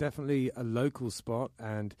definitely a local spot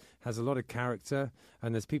and has a lot of character.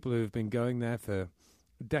 And there's people who have been going there for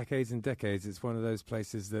decades and decades. It's one of those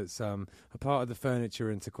places that's a part of the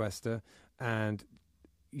furniture in Tequesta, and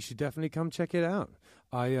you should definitely come check it out.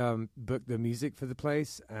 I booked the music for the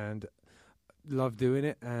place and love doing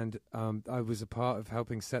it, and I was a part of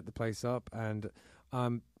helping set the place up, and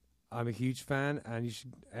I'm a huge fan. And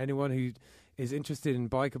anyone who is interested in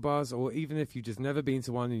biker bars, or even if you've just never been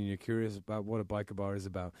to one and you're curious about what a biker bar is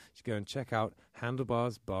about, you should go and check out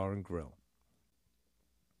Handlebars Bar and Grill.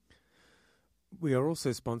 We are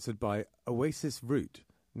also sponsored by Oasis Root.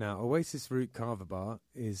 Now, Oasis Root Carver Bar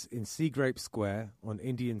is in Seagrape Square on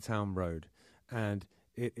Indian Town Road, and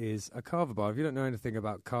it is a carver bar. If you don't know anything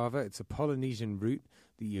about carver, it's a Polynesian root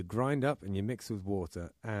that you grind up and you mix with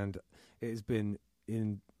water, and it has been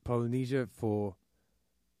in Polynesia for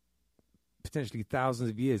potentially thousands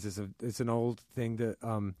of years. It's an old thing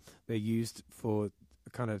that they used for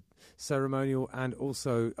kind of ceremonial and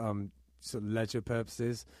also sort of leisure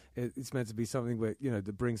purposes. It's meant to be something where,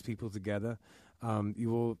 that brings people together.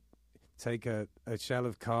 You will take a shell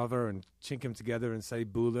of carver and chink them together and say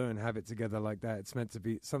bula and have it together like that. It's meant to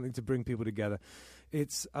be something to bring people together.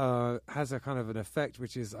 It's has a kind of an effect,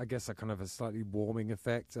 which is, I guess, a kind of a slightly warming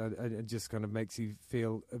effect. It just kind of makes you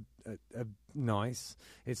feel nice.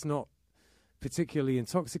 It's not particularly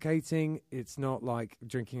intoxicating. It's not like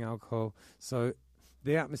drinking alcohol. So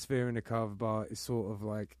the atmosphere in a carver bar is sort of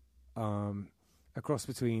like a cross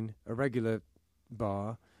between a regular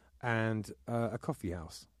bar and a coffee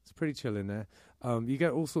house. It's pretty chill in there. You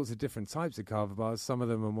get all sorts of different types of carver bars. Some of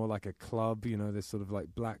them are more like a club, there's sort of like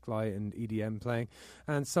blacklight and EDM playing,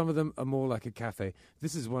 and some of them are more like a cafe.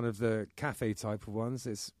 This is one of the cafe type of ones.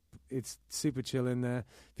 It's super chill in there.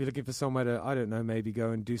 If you're looking for somewhere to, I don't know, maybe go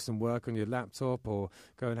and do some work on your laptop or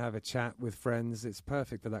go and have a chat with friends, it's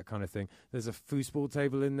perfect for that kind of thing. There's a foosball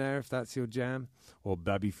table in there if that's your jam, or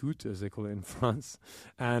baby-foot as they call it in France.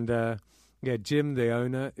 And yeah, Jim, the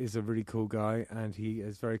owner, is a really cool guy, and he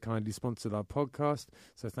has very kindly sponsored our podcast.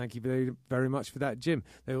 So thank you very, very much for that, Jim.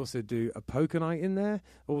 They also do a poker night in there,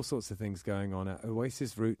 all sorts of things going on at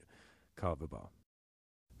Oasis Root Carver Bar.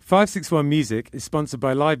 561 Music is sponsored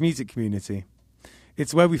by Live Music Community.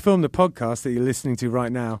 It's where we film the podcast that you're listening to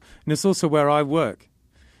right now, and it's also where I work.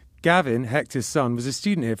 Gavin, Hector's son, was a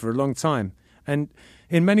student here for a long time, and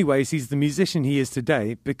in many ways he's the musician he is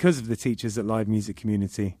today because of the teachers at Live Music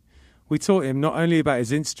Community. We taught him not only about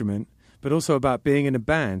his instrument, but also about being in a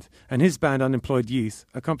band, and his band, Unemployed Youth,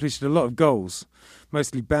 accomplished a lot of goals,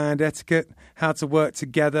 mostly band etiquette, how to work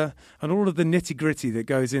together, and all of the nitty-gritty that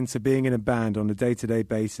goes into being in a band on a day-to-day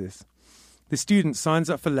basis. The student signs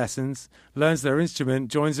up for lessons, learns their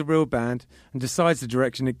instrument, joins a real band, and decides the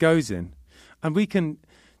direction it goes in. And we can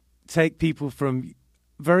take people from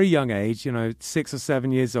very young age, 6 or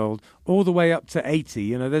 7 years old, all the way up to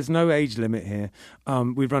 80. There's no age limit here.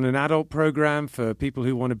 We run an adult program for people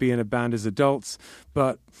who want to be in a band as adults,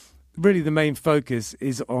 but really the main focus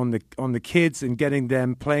is on the kids and getting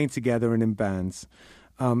them playing together and in bands.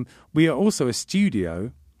 We are also a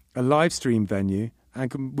studio, a live stream venue,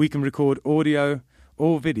 and we can record audio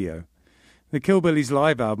or video. The Killbillies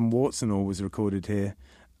live album, Warts and All, was recorded here.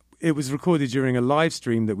 It was recorded during a live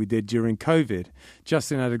stream that we did during COVID.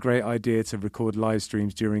 Justin had a great idea to record live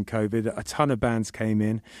streams during COVID. A ton of bands came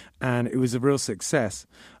in, and it was a real success.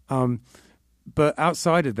 But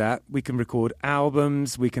outside of that, we can record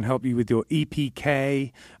albums, we can help you with your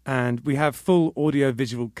EPK, and we have full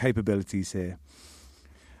audio-visual capabilities here.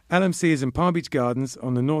 LMC is in Palm Beach Gardens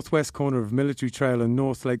on the northwest corner of Military Trail and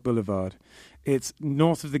North Lake Boulevard. It's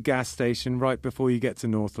north of the gas station, right before you get to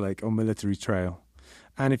North Lake on Military Trail.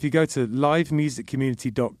 And if you go to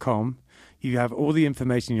livemusiccommunity.com, you have all the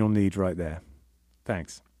information you'll need right there.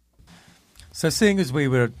 Thanks. So seeing as we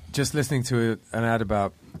were just listening to an ad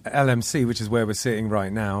about LMC, which is where we're sitting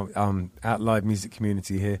right now, at Live Music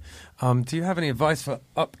Community here, do you have any advice for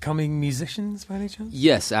upcoming musicians by any chance?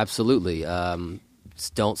 Yes, absolutely.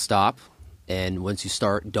 Don't stop, and once you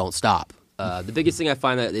start, don't stop. The biggest thing I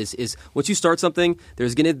find that is once you start something,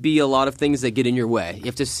 there's going to be a lot of things that get in your way. You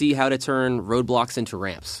have to see how to turn roadblocks into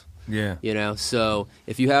ramps. Yeah. You know, so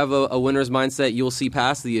if you have a winner's mindset, you'll see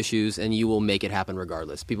past the issues and you will make it happen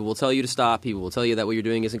regardless. People will tell you to stop. People will tell you that what you're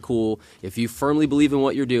doing isn't cool. If you firmly believe in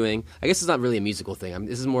what you're doing, I guess it's not really a musical thing.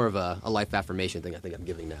 This is more of a life affirmation thing I think I'm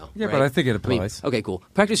giving now. Yeah, right? but I think it applies. Okay, cool.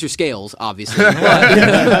 Practice your scales, obviously. But,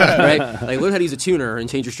 right? Like learn how to use a tuner and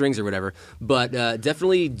change your strings or whatever. But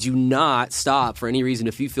definitely do not stop for any reason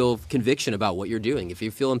if you feel conviction about what you're doing. If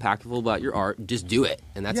you feel impactful about your art, just do it.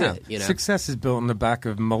 And that's it. You know? Success is built on the back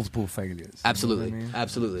of multiple failures. Absolutely. You know what I mean?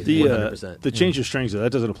 Absolutely. 100%. The change of strings, though,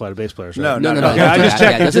 that doesn't apply to bass players, right? No. Okay, I just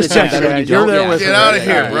checked. Just checked. You're there with Get out of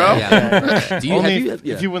here, bro. Yeah. Do you, Only have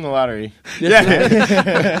you, if you win the lottery. Andy,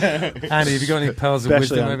 have you got any pearls of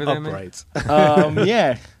Especially wisdom over there, mate? uprights.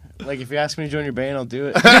 Yeah. Like, if you ask me to join your band, I'll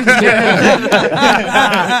do it.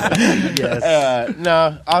 Yes.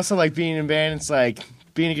 No, also, like, being in band, it's like,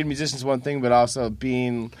 being a good musician is one thing, but also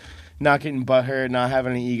being, not getting butthurt, not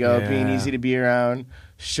having an ego, being easy to be around,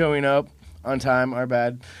 showing up on time, our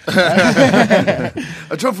bad. I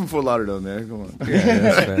drove from Fort Lauderdale, man. Come on. Yeah,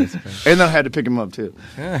 that's fair. And then I had to pick him up, too.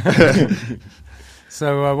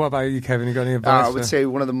 So what about you, Kevin? You got any advice? I would say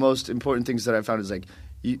one of the most important things that I found is, like,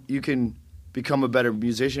 you can become a better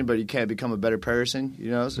musician, but you can't become a better person,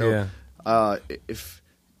 you know? So if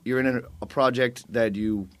you're in a project that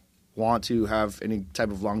you want to have any type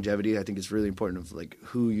of longevity, I think it's really important of like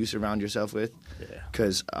who you surround yourself with.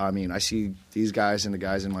 Because I mean, I see these guys and the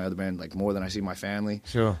guys in my other band like more than I see my family.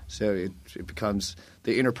 Sure. So it becomes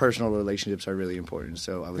the interpersonal relationships are really important.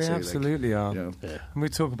 So I would say absolutely like, are. You know, And we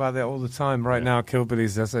talk about that all the time. Right now,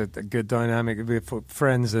 Killbillies, that's a good dynamic. We're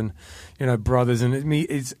friends and brothers, and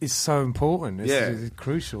it's so important. It's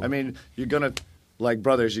crucial. I mean, you're gonna like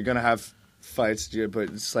brothers. You're gonna have fights, but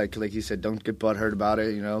it's like you said, don't get butthurt about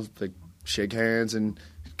it. You know, like shake hands and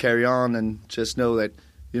carry on, and just know that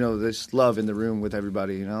there's love in the room with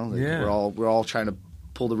everybody. You know, we're all trying to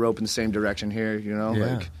pull the rope in the same direction here. You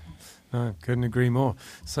know, No, couldn't agree more.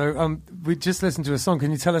 So we just listened to a song.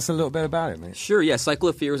 Can you tell us a little bit about it, mate? Sure, yeah. Cycle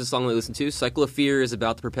of Fear is a song we listened to. Cycle of Fear is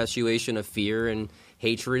about the perpetuation of fear and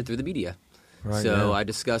hatred through the media. Right, so I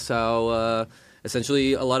discuss how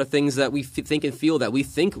essentially a lot of things that we think and feel that we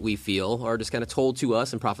think we feel are just kind of told to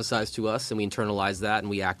us and prophesized to us, and we internalize that and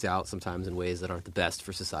we act out sometimes in ways that aren't the best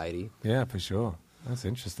for society. Yeah, for sure. That's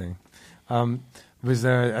interesting. Was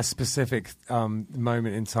there a specific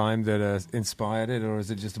moment in time that inspired it, or is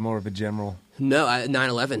it just more of a general? No,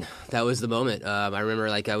 9/11. That was the moment. I remember,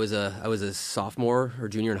 like I was a sophomore or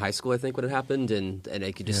junior in high school, I think, when it happened, and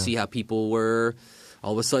I could just see how people were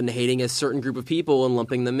all of a sudden hating a certain group of people and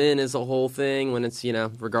lumping them in as a whole thing. When it's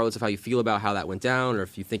regardless of how you feel about how that went down, or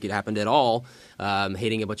if you think it happened at all,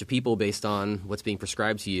 hating a bunch of people based on what's being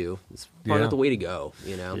prescribed to you is probably not the way to go.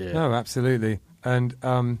 No, absolutely, and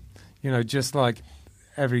just like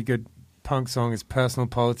every good punk song, it's personal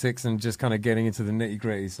politics and just kind of getting into the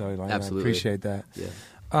nitty-gritty. So I appreciate that. Yeah.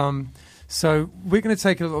 So we're going to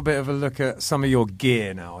take a little bit of a look at some of your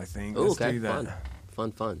gear now, I think. Oh, Let's okay. do that.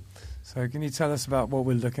 Fun. So can you tell us about what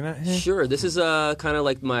we're looking at here? Sure. This is kind of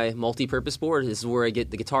like my multi-purpose board. This is where I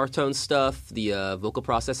get the guitar tone stuff, the vocal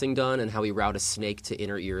processing done, and how we route a snake to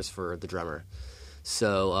inner ears for the drummer.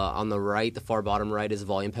 So on the right, the far bottom right, is a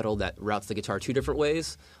volume pedal that routes the guitar two different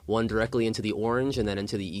ways. One directly into the orange and then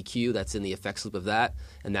into the EQ. That's in the effects loop of that.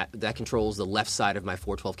 And that controls the left side of my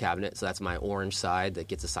 412 cabinet. So that's my orange side that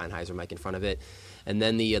gets a Sennheiser mic in front of it. And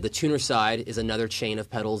then the tuner side is another chain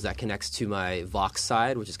of pedals that connects to my Vox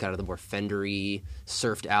side, which is kind of the more Fender-y,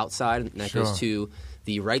 surfed out side. And that goes to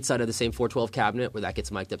the right side of the same 412 cabinet, where that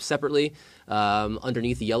gets mic'd up separately.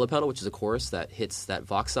 Underneath the yellow pedal, which is a chorus that hits that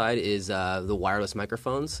Vox side, is the wireless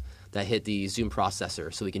microphones that hit the Zoom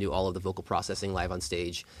processor, so we can do all of the vocal processing live on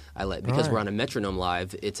stage. Because we're on a metronome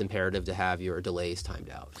live, it's imperative to have your delays timed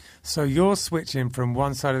out. So you're switching from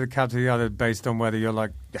one side of the cab to the other based on whether you're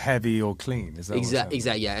like heavy or clean. Is that exactly?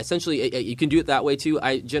 Yeah. Essentially, you can do it that way too.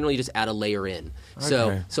 I generally just add a layer in.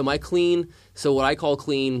 Okay. So my clean. So what I call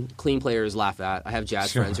clean players laugh at. I have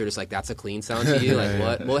jazz friends who are just like, "That's a clean sound to you?" Like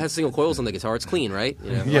what? Well, it has single coils on the guitar. It's clean, right?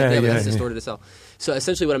 That's distorted as hell. So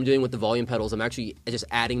essentially what I'm doing with the volume pedals, I'm actually just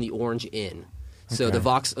adding the orange in. So the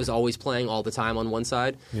Vox is always playing all the time on one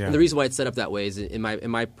side. Yeah. And the reason why it's set up that way is, in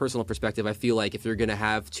my personal perspective, I feel like if you're going to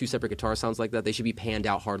have two separate guitar sounds like that, they should be panned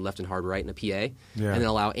out hard left and hard right in a PA. Yeah. And then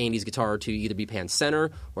allow Andy's guitar to either be panned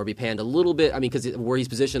center or be panned a little bit. I mean, because where he's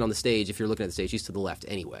positioned on the stage, if you're looking at the stage, he's to the left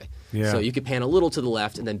anyway. Yeah. So you could pan a little to the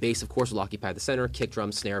left, and then bass, of course, will occupy the center, kick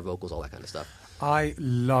drum, snare, vocals, all that kind of stuff. I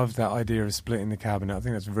love that idea of splitting the cabinet. I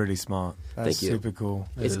think that's really smart. That's super cool.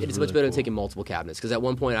 It's really much better than taking multiple cabinets, because at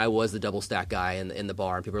one point I was the double stack guy in the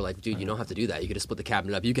bar, and people were like, dude, you don't have to do that. You could just split the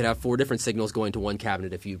cabinet up. You could have 4 different signals going to one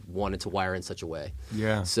cabinet if you wanted to wire in such a way.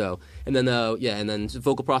 Yeah. So, and then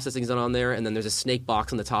vocal processing is done on there, and then there's a snake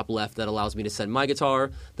box on the top left that allows me to send my guitar,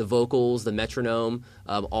 the vocals, the metronome,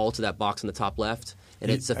 all to that box on the top left. And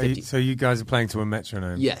it's a 50. So you guys are playing to a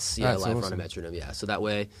metronome? Yes, yeah, live on a metronome, yeah. So that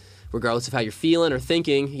way, regardless of how you're feeling or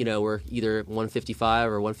thinking, we're either 155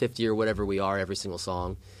 or 150 or whatever we are every single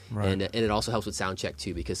song. Right. And it also helps with sound check,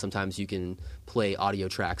 too, because sometimes you can play audio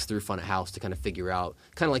tracks through front of house to kind of figure out,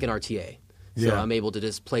 kind of like an RTA. So I'm able to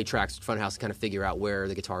just play tracks front of house to kind of figure out where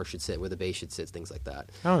the guitar should sit, where the bass should sit, things like that.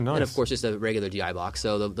 Oh, nice. And, of course, just a regular DI box.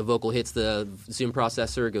 So the vocal hits the Zoom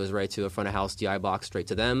processor, goes right to a front of house DI box, straight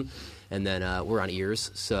to them. And then we're on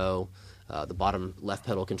ears, so... the bottom left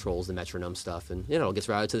pedal controls the metronome stuff, and it gets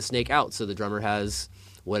routed to the snake out, so the drummer has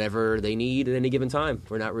whatever they need at any given time.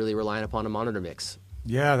 We're not really relying upon a monitor mix.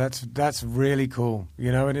 Yeah, that's really cool.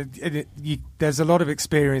 And there's a lot of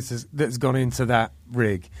experience that's gone into that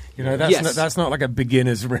rig. That's not like a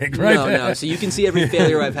beginner's rig, right? No. So you can see every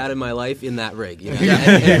failure I've had in my life in that rig.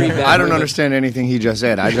 I don't understand anything he just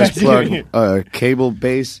said. I just plugged a cable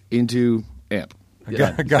bass into amp.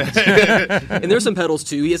 Yeah. Gotcha. And there's some pedals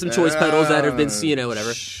too. He has some choice pedals that have been,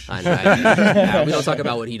 whatever. We don't talk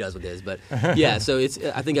about what he does with his, but yeah. So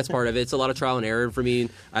I think that's part of it. It's a lot of trial and error for me.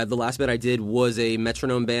 The last band I did was a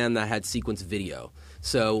metronome band that had sequence video.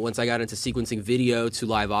 So once I got into sequencing video to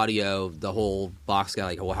live audio, the whole box got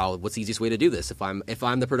like, well, what's the easiest way to do this? If I'm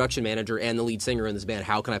the production manager and the lead singer in this band,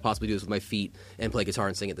 how can I possibly do this with my feet and play guitar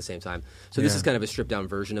and sing at the same time? So this is kind of a stripped down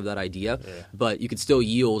version of that idea, but you could still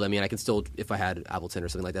yield. I mean, I could still, if I had Ableton or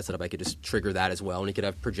something like that set up, I could just trigger that as well, and you could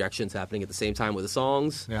have projections happening at the same time with the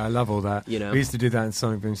songs. Yeah, I love all that. We used to do that in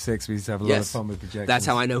Sonic Boom 6. We used to have a lot of fun with projections. That's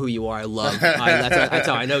how I know who you are. That's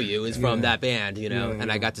how I know you, is from that band,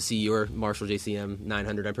 and I got to see your Marshall JCM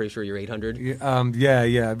 900. I'm pretty sure you're 800.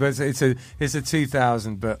 Yeah. But it's a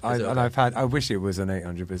 2000. But I wish it was an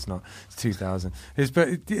 800, but it's not. It's 2000.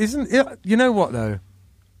 Isn't it? You know what though?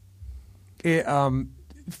 It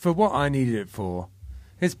for what I needed it for,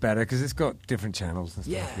 it's better because it's got different channels and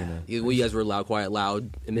stuff. You guys were loud, quiet,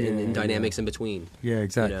 loud, and dynamics in between. Yeah,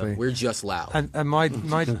 exactly. We're just loud. And my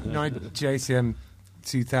JCM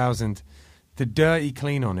 2000, the dirty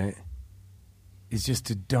clean on it is just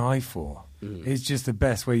to die for. It's just the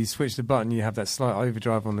best, where you switch the button, you have that slight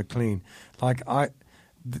overdrive on the clean. Like I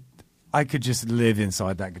could just live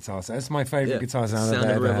inside that guitar sound. That's my favorite guitar sound. Sound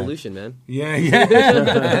of Revolution, man. Yeah.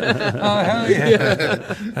 Oh hell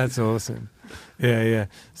yeah, that's awesome. Yeah.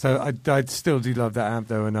 So I still do love that amp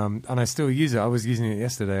though, and I still use it. I was using it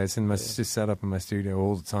yesterday. It's in my just set up in my studio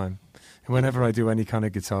all the time. And whenever I do any kind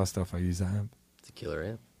of guitar stuff, I use that amp. It's a killer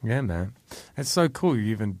amp. Yeah, man. It's so cool you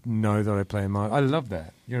even know that I play in my... I love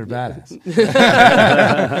that. You're a badass.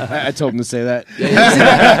 I told him to say that.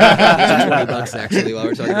 $20 actually while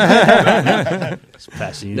we're talking about it.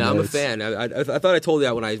 No, I'm a fan. I thought I told you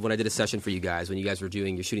that when I did a session for you guys, when you guys were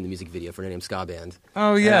shooting the music video for No Name Ska Band.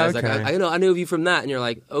 Oh, yeah, I was okay. like, I know of you from that, and you're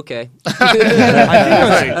like, okay.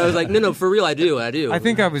 I was like, no, for real, I do. I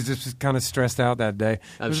think I was just kind of stressed out that day.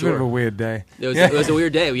 It was a bit of a weird day. It was a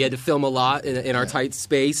weird day. We had to film a lot in our tight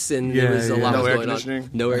space, and there was a lot going on. No air conditioning.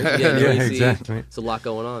 No AC. Exactly. It's a lot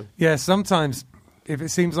going on. Yeah, sometimes if it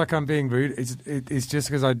seems like I'm being rude, it's just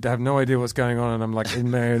because I have no idea what's going on and I'm like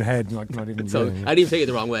in my own head, like not even doing it. I didn't take it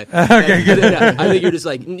the wrong way. Okay, good. I think you're just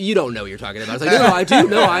like, you don't know what you're talking about. I was like, no, I do.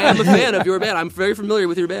 No, I am a fan of your band. I'm very familiar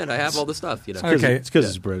with your band. I have all the stuff. Okay, it's because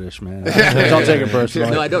it's British, man. Don't take it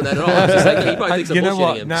personally. No, I don't at all. I'm just like, he probably thinks I'm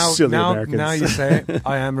bullshitting him. Now you say it,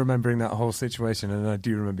 I am remembering that whole situation, and I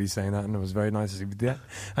do remember you saying that, and it was very nice of you to do that.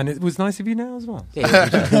 And it was nice of you now as well.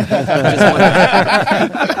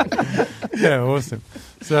 Yeah, awesome.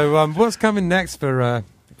 So what's coming next for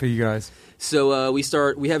you guys? So we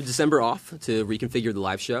have December off to reconfigure the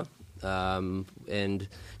live show. And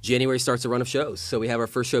January starts a run of shows. So we have our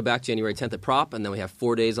first show back January 10th at Prop, and then we have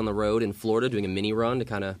 4 days on the road in Florida doing a mini run to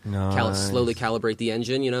kind of slowly calibrate the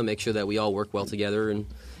engine, make sure that we all work well together, and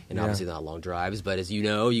obviously not long drives. But as you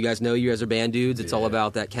guys are band dudes. It's all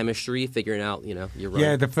about that chemistry, figuring out, your run.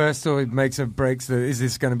 Yeah, the first story makes or breaks is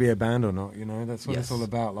this going to be a band or not? That's what it's all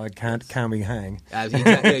about. Like, can we hang?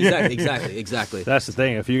 Exactly. That's the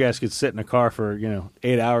thing. If you guys could sit in a car for,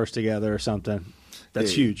 8 hours together or something,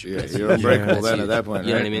 that's huge. Yeah, you're unbreakable then at that point,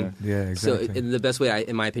 You right? know what I mean? Yeah, exactly. So the best way,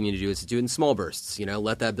 in my opinion, to do it is to do it in small bursts.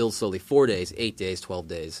 Let that build slowly. 4 days, 8 days, 12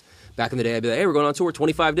 days. Back in the day, I'd be like, hey, we're going on tour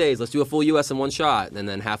 25 days. Let's do a full U.S. in one shot. And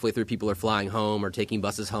then halfway through, people are flying home or taking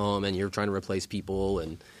buses home, and you're trying to replace people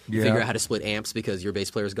and figure out how to split amps because your bass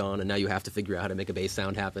player's gone, and now you have to figure out how to make a bass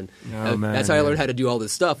sound happen. That's how I learned how to do all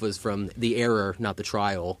this stuff, was from the error, not the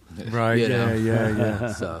trial. Right,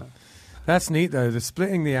 yeah. So that's neat, though. The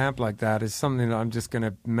splitting the amp like that is something that I'm just going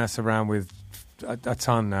to mess around with a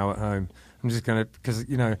ton now at home. I'm just going to, because,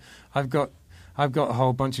 I've got a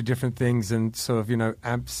whole bunch of different things and sort of,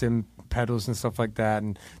 amp sim pedals and stuff like that.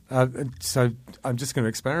 And so I'm just going to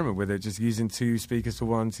experiment with it, just using 2 speakers for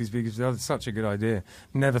one, 2 speakers for the other. It's such a good idea.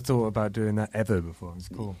 Never thought about doing that ever before. It's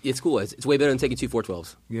cool. It's cool. It's way better than taking 2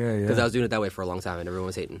 412s. Yeah. Because I was doing it that way for a long time, and everyone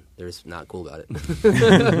was hating. They're just not cool about it.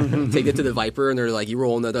 Take it to the Viper, and they're like, you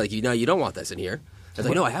roll, and they're like, you don't want this in here. I was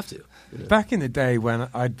like, no, I have to. Back in the day when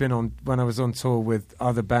I was on tour with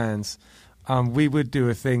other bands, we would do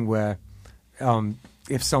a thing where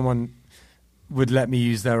if someone would let me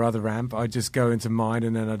use their other amp, I'd just go into mine,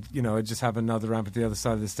 and then I'd just have another amp at the other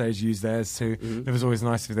side of the stage, use theirs too. Mm-hmm. It was always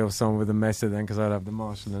nice if there was someone with a Mesa then, because I'd have the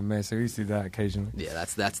Marshall and Mesa. We used to do that occasionally. Yeah,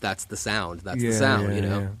 that's the sound. That's the sound,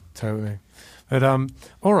 Yeah, totally. But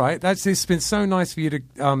all right, it's been so nice for you to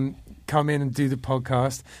come in and do the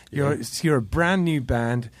podcast. You're a brand new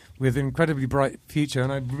band with an incredibly bright future,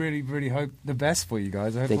 and I really, really hope the best for you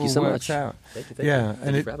guys. I hope Thank it you all so works much. out. Thank you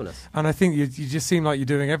for having us. And I think you just seem like you're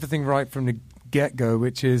doing everything right from the get-go,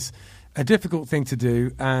 which is a difficult thing to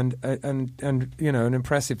do and an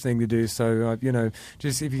impressive thing to do. So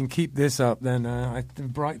just if you can keep this up, then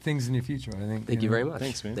bright things in your future, I think. Thank you very much.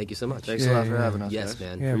 Thank you, man. Thank you so much. Thanks a lot for having us. Yes,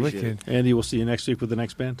 guys. man. Yeah, Appreciate wicked. Andy, we'll see you next week with the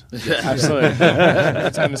next band. Absolutely.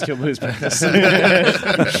 Time to Kill Blues Band.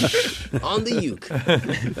 On the uke.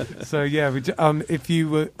 So if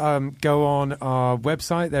you go on our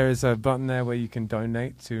website, there is a button there where you can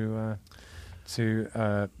donate to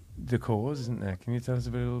the cause, isn't there? Can you tell us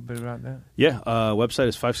a little bit about that? Yeah, website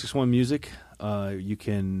is 561 Music. You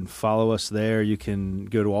can follow us there. You can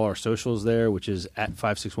go to all our socials there, which is at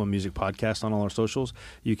 561 Music Podcast on all our socials.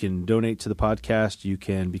 You can donate to the podcast. You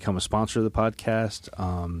can become a sponsor of the podcast.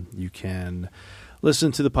 You can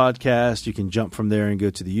listen to the podcast. You can jump from there and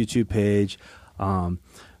go to the YouTube page. And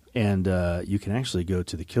you can actually go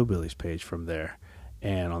to the Killbillies page from there.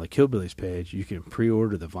 And on the Killbillies page, you can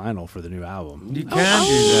pre-order the vinyl for the new album. You can do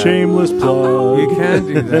that. Shameless plug. You can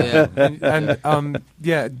do that.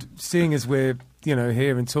 And seeing as we're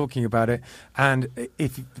here and talking about it, and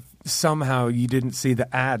if somehow you didn't see the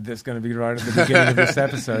ad that's going to be right at the beginning of this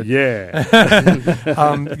episode,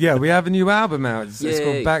 we have a new album out. It's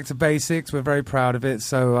called Back to Basics. We're very proud of it.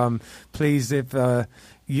 So please, if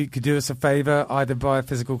you could do us a favor, either buy a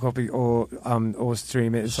physical copy or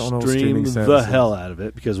stream it. It's on all streaming services. Stream the hell out of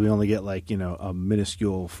it, because we only get a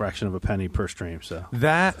minuscule fraction of a penny per stream. So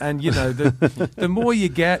that, and the more you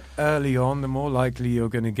get early on, the more likely you're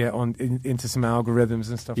going to get into some algorithms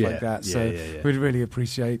and stuff like that. So we'd really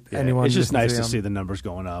apprioit anyone. It's just nice to see the numbers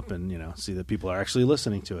going up and see that people are actually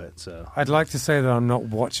listening to it. So I'd like to say that I'm not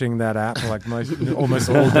watching that app like almost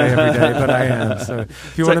all day every day, but I am. So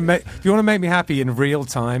if you want to make me happy in real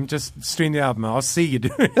time, just stream the album. I'll see you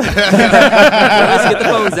do it. Let's get the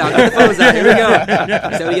phones out. Here we go.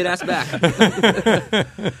 That's how we get asked back.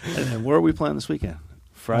 And where are we playing this weekend?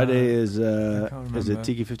 Friday is it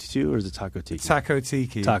Tiki 52 or is it Taco Tiki? Taco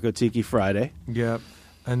Tiki. Taco Tiki Friday. Yep.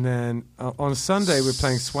 And then on Sunday we're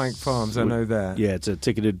playing Swank Farms. I know that. Yeah, it's a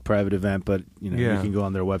ticketed private event, but you can go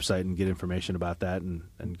on their website and get information about that and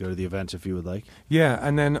go to the events if you would like. Yeah,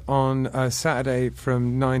 and then on Saturday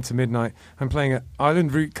from 9 to midnight, I'm playing at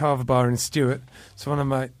Island Root Carver Bar in Stewart. So one of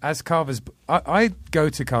my Carver's. I go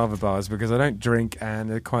to Carver bars because I don't drink, and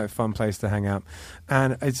they're quite a fun place to hang out.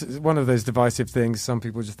 And it's one of those divisive things. Some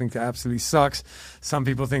people just think it absolutely sucks. Some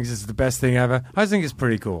people think it's the best thing ever. I think it's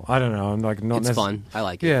pretty cool. I don't know. I'm not. It's fun. I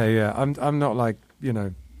like it. Yeah. I'm not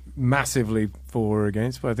massively for or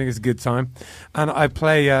against, but I think it's a good time. And I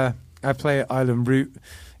play at Island Root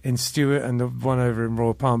in Stewart and the one over in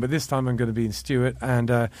Royal Palm, but this time I'm going to be in Stewart. And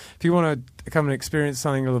if you want to come and experience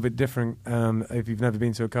something a little bit different, if you've never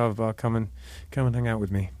been to a Carver bar, come and hang out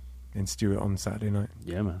with me. in Stewart on Saturday night.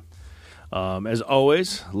 Yeah, man. As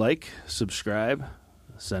always, like, subscribe,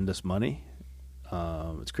 send us money.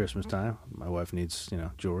 It's Christmas time. My wife needs,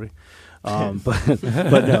 jewelry.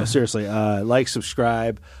 But no, seriously, like,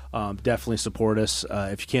 subscribe, definitely support us.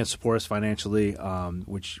 If you can't support us financially,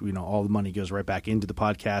 which, all the money goes right back into the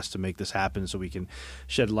podcast to make this happen so we can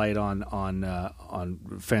shed light on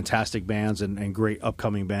fantastic bands and great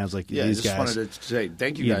upcoming bands like these guys. I just wanted to say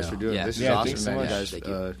thank you guys for doing this. This is awesome, man.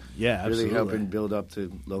 You guys really helping build up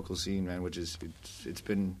the local scene, man, which is it's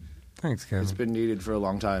been... Thanks, Kevin. It's been needed for a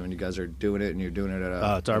long time, and you guys are doing it, and you're doing it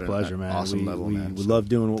at it's our pleasure, man. Awesome level, man. We love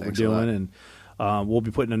doing what we're doing, and we'll be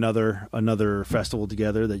putting another festival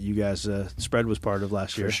together that you guys Spread was part of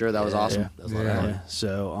last year. For sure, that was awesome. Yeah. That was a lot of fun.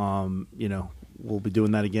 So, we'll be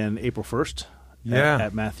doing that again April 1st. Yeah.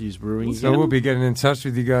 At Matthews Brewing. So we'll be getting in touch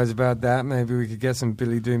with you guys about that. Maybe we could get some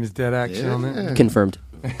Billy Doom is Dead action on it. Confirmed.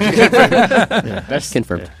 That's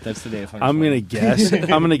confirmed. That's the day of I'm gonna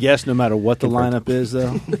guess. No matter what the lineup is,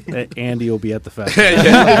 though, Andy will be at the festival.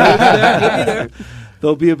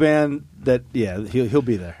 There'll be a band that he'll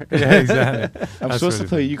be there. Yeah, exactly. I'm supposed to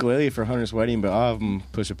play ukulele for Hunter's wedding, but I'll have him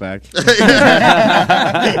push it back.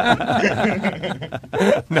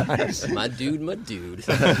 Nice. My dude. Well,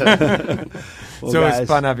 It's always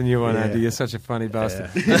fun having you on, Andy. Yeah. You're such a funny bastard.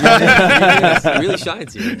 It really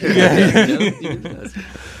shines here.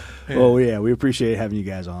 Well, we appreciate having you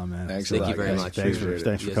guys on, man. Thanks Thank a lot, you very guys. much. Thanks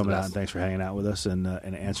for coming out, and best. thanks for hanging out with us and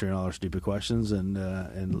answering all our stupid questions and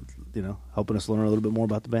helping us learn a little bit more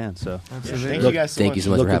about the band. So Absolutely. Thank you guys so Thank much. you so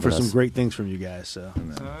much for looking having for some us. great things from you guys. So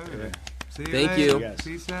See you Thank later. you.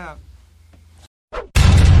 Peace out.